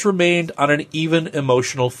newts remained on an even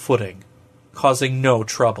emotional footing, causing no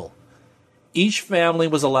trouble. Each family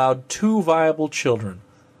was allowed 2 viable children,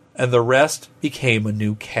 and the rest became a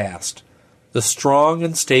new caste, the strong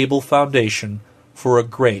and stable foundation for a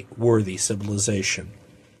great, worthy civilization.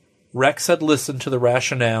 Rex had listened to the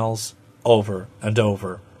rationales over and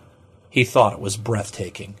over. He thought it was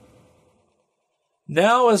breathtaking.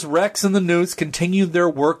 Now, as Rex and the newts continued their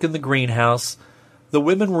work in the greenhouse, the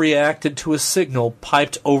women reacted to a signal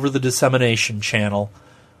piped over the dissemination channel.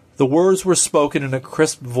 The words were spoken in a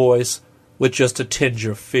crisp voice with just a tinge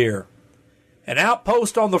of fear. An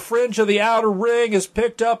outpost on the fringe of the outer ring has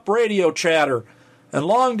picked up radio chatter, and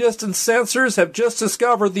long-distance sensors have just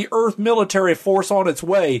discovered the Earth military force on its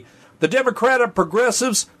way. The Democratic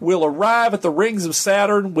Progressives will arrive at the rings of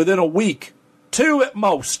Saturn within a week. 2 at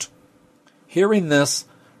most. Hearing this,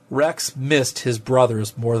 Rex missed his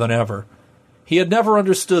brothers more than ever. He had never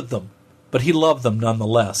understood them, but he loved them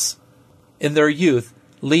nonetheless. In their youth,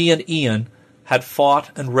 Lee and Ian had fought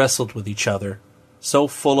and wrestled with each other, so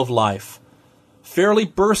full of life. Fairly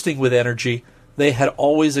bursting with energy, they had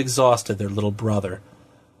always exhausted their little brother.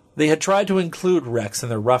 They had tried to include Rex in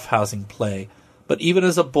their roughhousing play, but even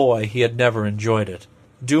as a boy he had never enjoyed it,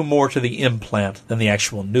 due more to the implant than the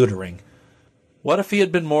actual neutering. What if he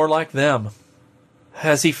had been more like them?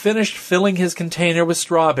 As he finished filling his container with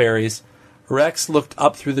strawberries, Rex looked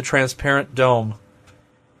up through the transparent dome.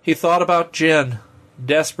 He thought about Jen,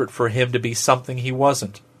 desperate for him to be something he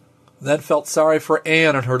wasn't, then felt sorry for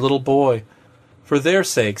Anne and her little boy. For their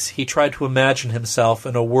sakes, he tried to imagine himself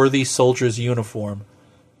in a worthy soldier's uniform.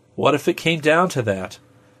 What if it came down to that?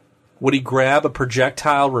 Would he grab a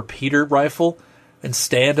projectile repeater rifle and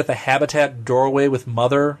stand at the habitat doorway with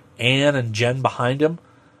Mother, Anne, and Jen behind him?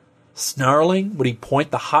 Snarling, would he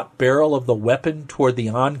point the hot barrel of the weapon toward the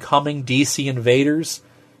oncoming DC invaders?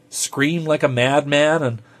 scream like a madman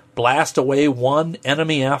and blast away one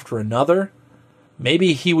enemy after another?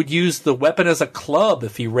 Maybe he would use the weapon as a club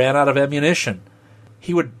if he ran out of ammunition.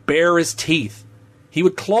 He would bare his teeth. He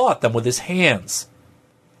would claw at them with his hands.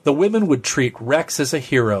 The women would treat Rex as a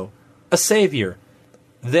hero, a savior.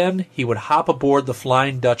 Then he would hop aboard the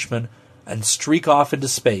Flying Dutchman and streak off into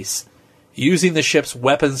space, using the ship's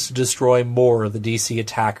weapons to destroy more of the DC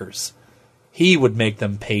attackers. He would make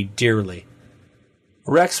them pay dearly.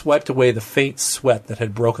 Rex wiped away the faint sweat that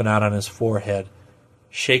had broken out on his forehead,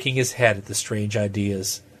 shaking his head at the strange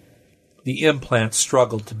ideas. The implant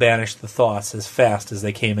struggled to banish the thoughts as fast as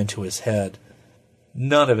they came into his head.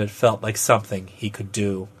 None of it felt like something he could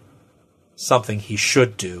do. Something he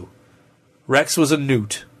should do. Rex was a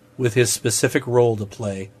newt, with his specific role to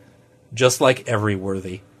play, just like every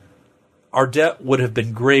worthy. Ardette would have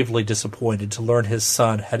been gravely disappointed to learn his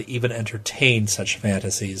son had even entertained such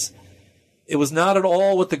fantasies. It was not at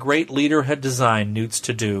all what the great leader had designed newts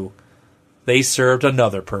to do. They served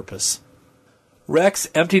another purpose. Rex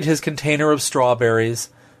emptied his container of strawberries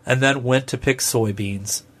and then went to pick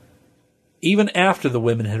soybeans. Even after the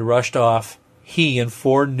women had rushed off, he and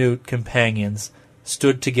 4 newt companions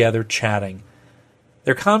stood together chatting.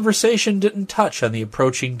 Their conversation didn't touch on the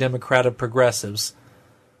approaching Democratic progressives.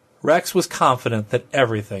 Rex was confident that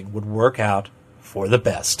everything would work out for the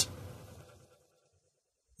best.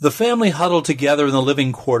 The family huddled together in the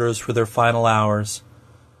living quarters for their final hours.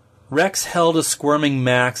 Rex held a squirming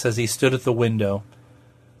Max as he stood at the window,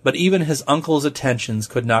 but even his uncle's attentions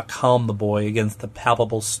could not calm the boy against the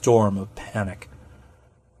palpable storm of panic.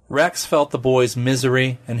 Rex felt the boy's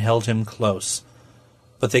misery and held him close,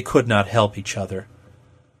 but they could not help each other.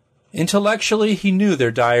 Intellectually, he knew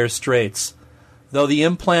their dire straits, though the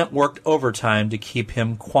implant worked overtime to keep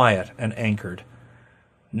him quiet and anchored.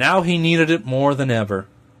 Now he needed it more than ever.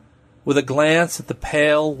 With a glance at the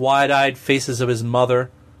pale, wide-eyed faces of his mother,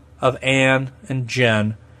 of Anne and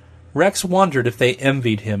Jen, Rex wondered if they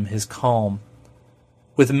envied him his calm.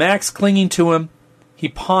 With Max clinging to him, he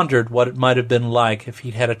pondered what it might have been like if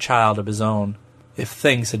he'd had a child of his own, if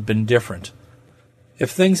things had been different.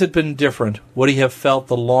 If things had been different, would he have felt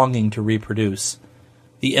the longing to reproduce,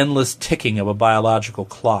 the endless ticking of a biological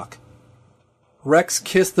clock? Rex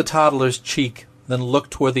kissed the toddler's cheek, then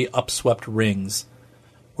looked toward the upswept rings,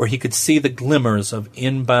 where he could see the glimmers of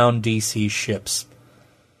inbound DC ships.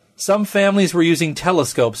 Some families were using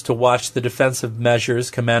telescopes to watch the defensive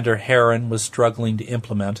measures Commander Heron was struggling to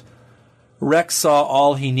implement. Rex saw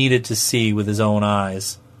all he needed to see with his own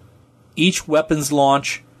eyes. Each weapons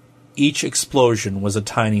launch, each explosion was a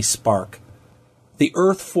tiny spark. The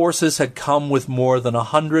Earth forces had come with more than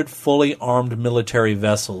 100 fully armed military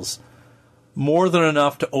vessels, more than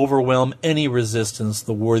enough to overwhelm any resistance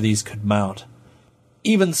the worthies could mount.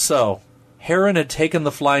 Even so, Heron had taken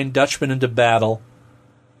the Flying Dutchman into battle.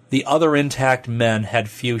 The other intact men had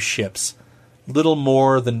few ships, little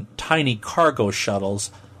more than tiny cargo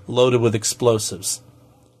shuttles loaded with explosives.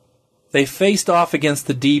 They faced off against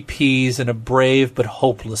the DPs in a brave but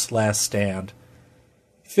hopeless last stand.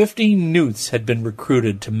 15 newts had been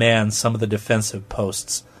recruited to man some of the defensive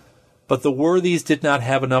posts, but the worthies did not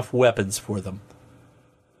have enough weapons for them.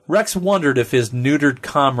 Rex wondered if his neutered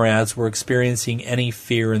comrades were experiencing any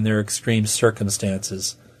fear in their extreme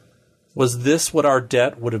circumstances. Was this what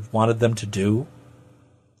Ardette would have wanted them to do?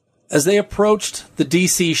 As they approached, the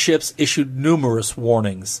DC ships issued numerous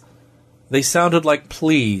warnings. They sounded like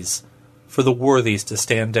pleas for the worthies to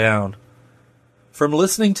stand down. From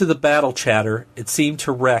listening to the battle chatter, it seemed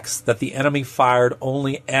to Rex that the enemy fired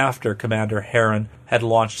only after Commander Heron had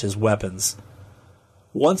launched his weapons.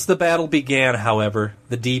 Once the battle began, however,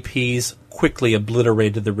 the DPs quickly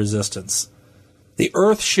obliterated the resistance. The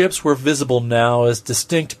Earth ships were visible now as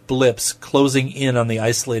distinct blips closing in on the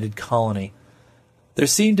isolated colony. There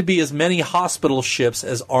seemed to be as many hospital ships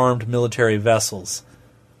as armed military vessels.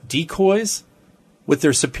 Decoys? With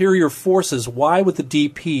their superior forces, why would the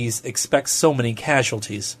DPs expect so many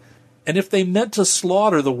casualties? And if they meant to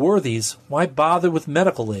slaughter the worthies, why bother with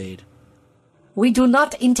medical aid? "We do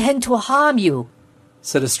not intend to harm you,"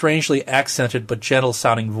 said a strangely accented but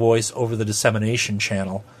gentle-sounding voice over the dissemination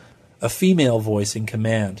channel, a female voice in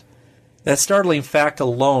command. That startling fact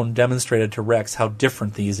alone demonstrated to Rex how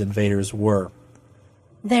different these invaders were.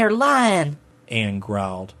 "They're lying," Anne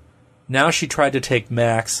growled. Now she tried to take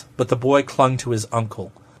Max, but the boy clung to his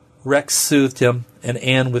uncle. Rex soothed him, and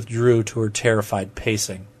Anne withdrew to her terrified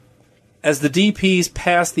pacing. As the DPs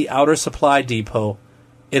passed the outer supply depot,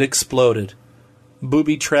 it exploded,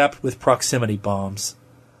 booby-trapped with proximity bombs.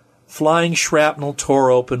 Flying shrapnel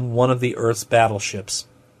tore open one of the Earth's battleships.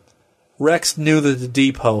 Rex knew that the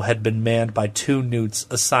depot had been manned by 2 newts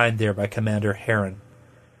assigned there by Commander Heron.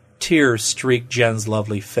 Tears streaked Jen's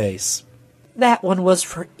lovely face. That one was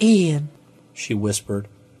for Ian, she whispered,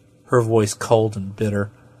 her voice cold and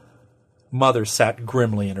bitter. Mother sat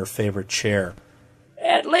grimly in her favorite chair.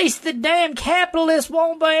 At least the damn capitalists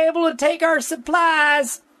won't be able to take our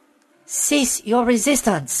supplies. Cease your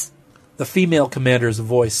resistance. The female commander's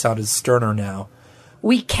voice sounded sterner now.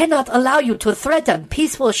 We cannot allow you to threaten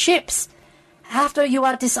peaceful ships. After you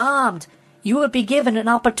are disarmed, you will be given an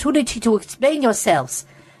opportunity to explain yourselves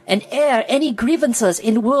and air any grievances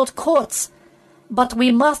in world courts. But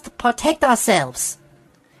we must protect ourselves.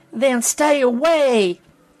 Then stay away,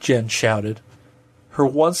 Jen shouted. Her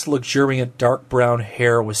once luxuriant dark brown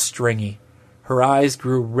hair was stringy. Her eyes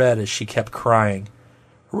grew red as she kept crying.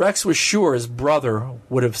 Rex was sure his brother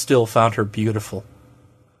would have still found her beautiful.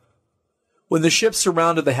 When the ship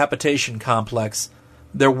surrounded the habitation complex,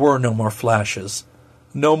 there were no more flashes,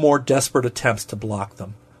 no more desperate attempts to block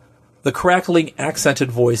them. The crackling,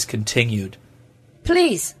 accented voice continued.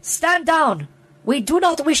 Please, stand down. We do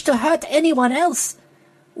not wish to hurt anyone else.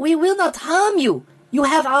 We will not harm you. You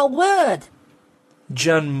have our word.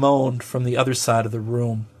 Jen moaned from the other side of the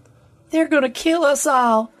room. They're going to kill us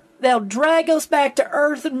all. They'll drag us back to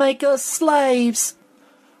Earth and make us slaves.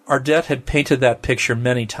 Ardette had painted that picture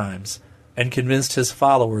many times and convinced his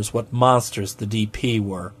followers what monsters the DP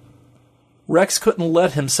were. Rex couldn't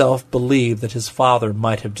let himself believe that his father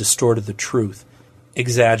might have distorted the truth,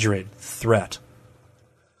 exaggerated the threat.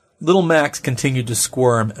 Little Max continued to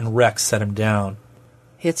squirm, and Rex set him down.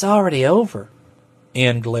 It's already over.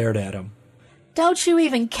 Anne glared at him. Don't you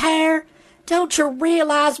even care? Don't you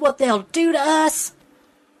realize what they'll do to us?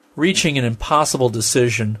 Reaching an impossible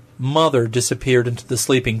decision, Mother disappeared into the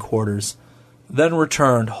sleeping quarters, then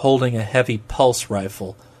returned holding a heavy pulse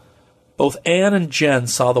rifle. Both Anne and Jen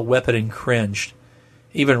saw the weapon and cringed.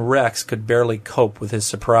 Even Rex could barely cope with his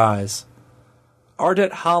surprise.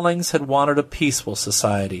 Ardette Hollings had wanted a peaceful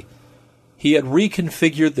society. He had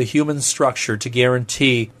reconfigured the human structure to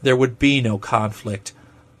guarantee there would be no conflict,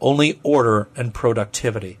 only order and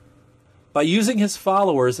productivity. By using his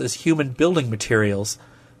followers as human building materials,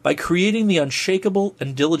 by creating the unshakable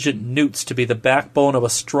and diligent newts to be the backbone of a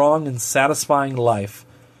strong and satisfying life,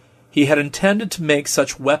 he had intended to make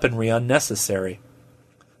such weaponry unnecessary.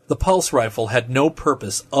 The pulse rifle had no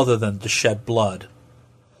purpose other than to shed blood.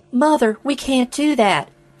 Mother, we can't do that.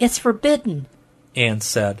 It's forbidden, Anne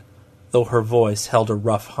said, though her voice held a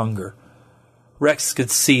rough hunger. Rex could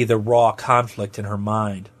see the raw conflict in her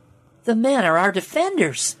mind. The men are our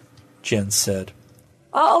defenders, Jen said.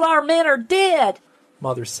 All our men are dead,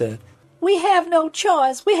 Mother said. We have no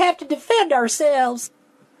choice. We have to defend ourselves.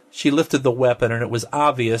 She lifted the weapon, and it was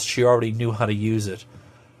obvious she already knew how to use it.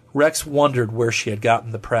 Rex wondered where she had gotten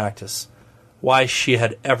the practice, why she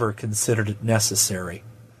had ever considered it necessary.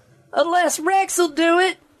 Unless Rex will do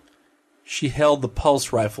it. She held the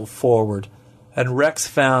pulse rifle forward, and Rex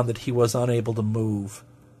found that he was unable to move.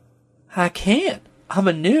 I can't. I'm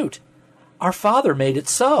a newt. Our father made it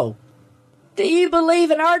so. Do you believe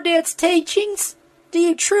in Ardette's teachings? Do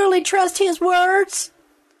you truly trust his words?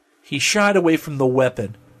 He shied away from the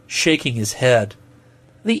weapon, shaking his head.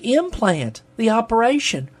 The implant, the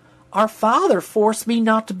operation. Our father forced me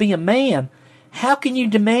not to be a man. How can you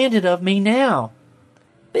demand it of me now?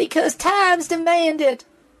 Because times demand it.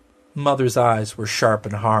 Mother's eyes were sharp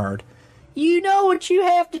and hard. You know what you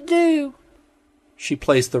have to do. She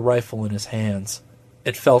placed the rifle in his hands.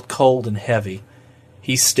 It felt cold and heavy.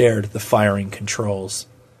 He stared at the firing controls.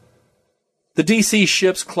 The DC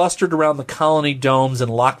ships clustered around the colony domes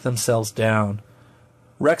and locked themselves down.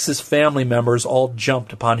 Rex's family members all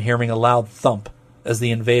jumped upon hearing a loud thump as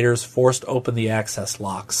the invaders forced open the access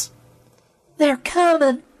locks. They're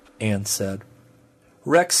coming, Anne said.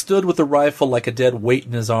 Rex stood with the rifle like a dead weight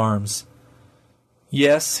in his arms.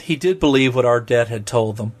 Yes, he did believe what Ardette had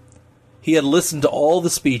told them. He had listened to all the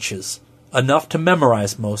speeches, enough to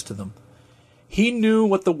memorize most of them. He knew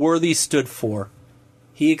what the worthies stood for.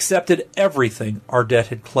 He accepted everything Ardette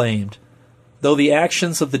had claimed, though the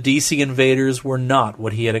actions of the DC invaders were not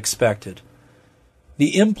what he had expected.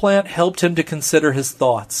 The implant helped him to consider his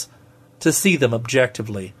thoughts, to see them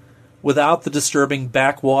objectively, without the disturbing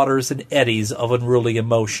backwaters and eddies of unruly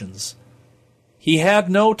emotions. He had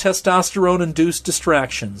no testosterone-induced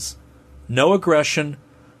distractions, no aggression,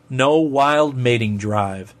 no wild mating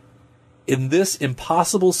drive. In this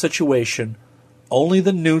impossible situation, only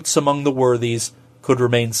the newts among the worthies could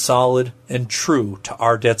remain solid and true to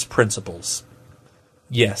Ardette's principles.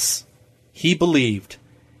 Yes, he believed.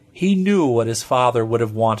 He knew what his father would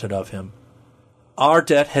have wanted of him.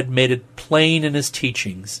 Ardette had made it plain in his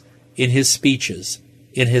teachings, in his speeches,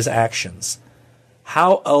 in his actions.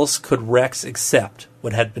 How else could Rex accept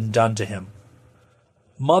what had been done to him?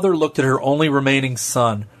 Mother looked at her only remaining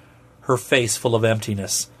son, her face full of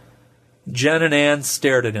emptiness. Jen and Anne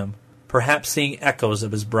stared at him, perhaps seeing echoes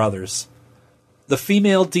of his brothers. The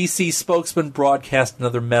female DC spokesman broadcast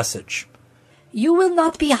another message. You will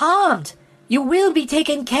not be harmed. You will be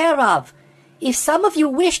taken care of. If some of you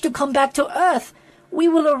wish to come back to Earth, we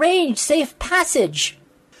will arrange safe passage.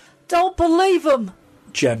 Don't believe them,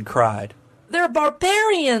 Jen cried. They're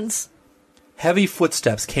barbarians. Heavy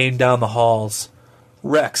footsteps came down the halls.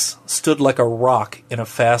 Rex stood like a rock in a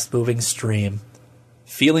fast-moving stream,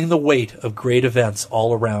 feeling the weight of great events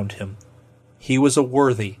all around him. He was a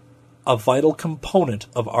worthy, a vital component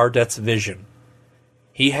of Ardet's vision.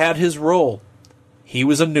 He had his role. He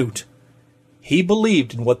was a newt. He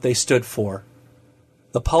believed in what they stood for.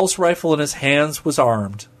 The pulse rifle in his hands was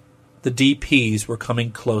armed. The DPs were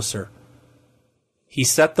coming closer. He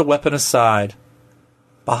set the weapon aside.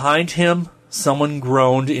 Behind him, someone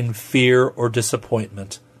groaned in fear or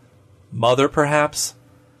disappointment. Mother, perhaps?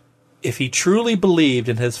 If he truly believed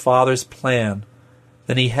in his father's plan,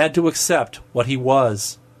 then he had to accept what he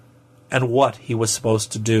was and what he was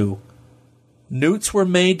supposed to do. Newts were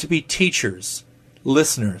made to be teachers,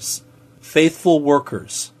 listeners, faithful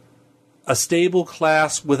workers, a stable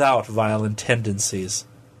class without violent tendencies.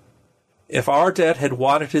 If Ardet had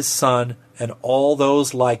wanted his son and all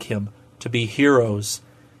those like him to be heroes,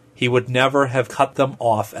 he would never have cut them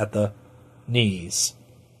off at the knees.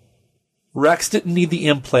 Rex didn't need the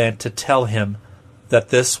implant to tell him that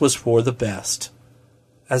this was for the best.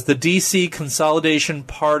 As the DC consolidation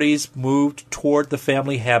parties moved toward the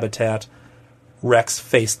family habitat, Rex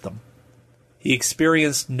faced them. He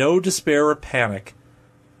experienced no despair or panic,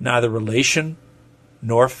 neither elation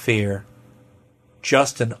nor fear,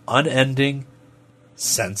 just an unending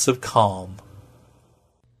sense of calm.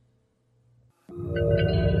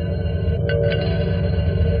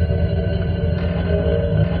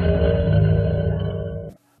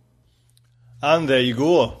 And there you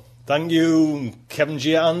go. Thank you, Kevin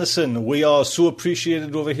J. Anderson. We are so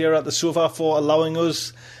appreciated over here at the Sofa for allowing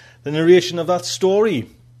us the narration of that story.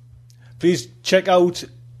 Please check out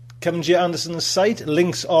Kevin J. Anderson's site.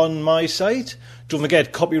 Links on my site. Don't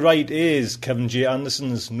forget, copyright is Kevin J.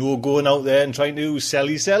 Anderson's. No going out there and trying to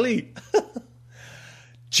selly.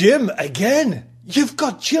 Jim, again, you've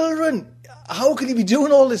got children. How can you be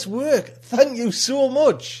doing all this work? Thank you so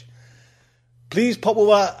much. Please pop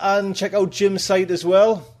over and check out Jim's site as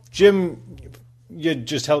well. Jim, you're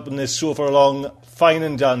just helping this sofa along fine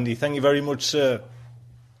and dandy. Thank you very much, sir.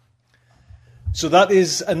 So that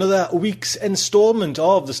is another week's instalment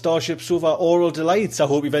of the Starship Sofa Aural Delights. I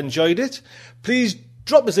hope you've enjoyed it. Please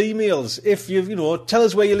drop us emails. If tell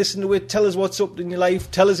us where you listen to it. Tell us what's up in your life.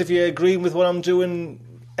 Tell us if you're agreeing with what I'm doing.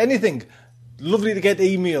 Anything. Lovely to get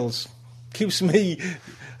emails. Keeps me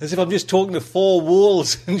as if I'm just talking to four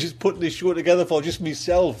walls and just putting this show together for just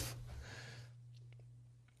myself.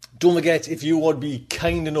 Don't forget, if you would be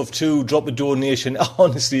kind enough to drop a donation,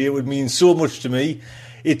 honestly, it would mean so much to me.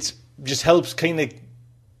 It just helps kind of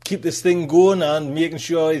keep this thing going and making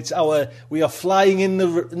sure we are flying in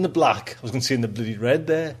the black. I was going to say in the bloody red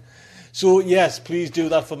there. So yes, please do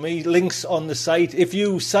that for me. Links on the site. If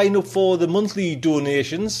you sign up for the monthly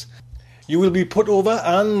donations, you will be put over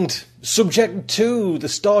and subject to the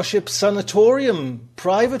Starship Sanatorium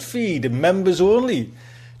private feed, members only.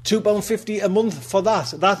 £2.50 a month for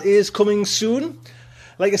that. That is coming soon.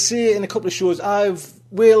 Like I say in a couple of shows, I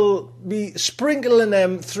will be sprinkling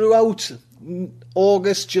them throughout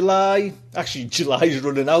August, July. Actually, July is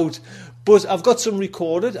running out. But I've got some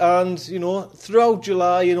recorded and, throughout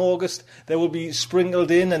July and August, they will be sprinkled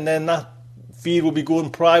in and then that feed will be going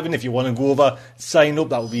private. If you want to go over, sign up,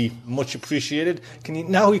 that would be much appreciated. Can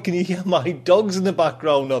you hear my dogs in the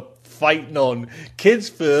background up fighting on? Kids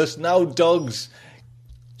first, now dogs.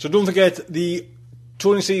 So don't forget, the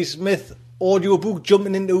Tony C. Smith audiobook,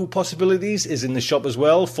 Jumping Into Possibilities, is in the shop as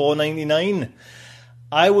well, $4.99.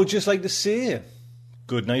 I would just like to say,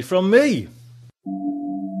 good night from me.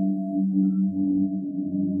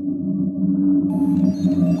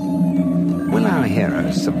 Will our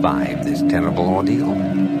heroes survive this terrible ordeal?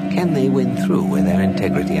 Can they win through with their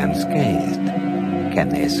integrity unscathed? Can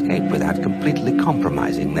they escape without completely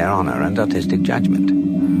compromising their honor and artistic judgment?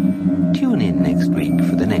 Tune in next week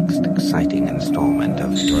for the next exciting installment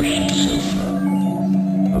of Starship Sofa.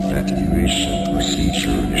 Evacuation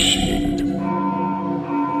procedure initiated.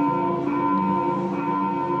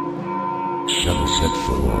 Shuttle set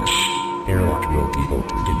for launch. Airlock will be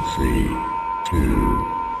opened in 3,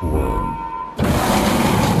 2, 1.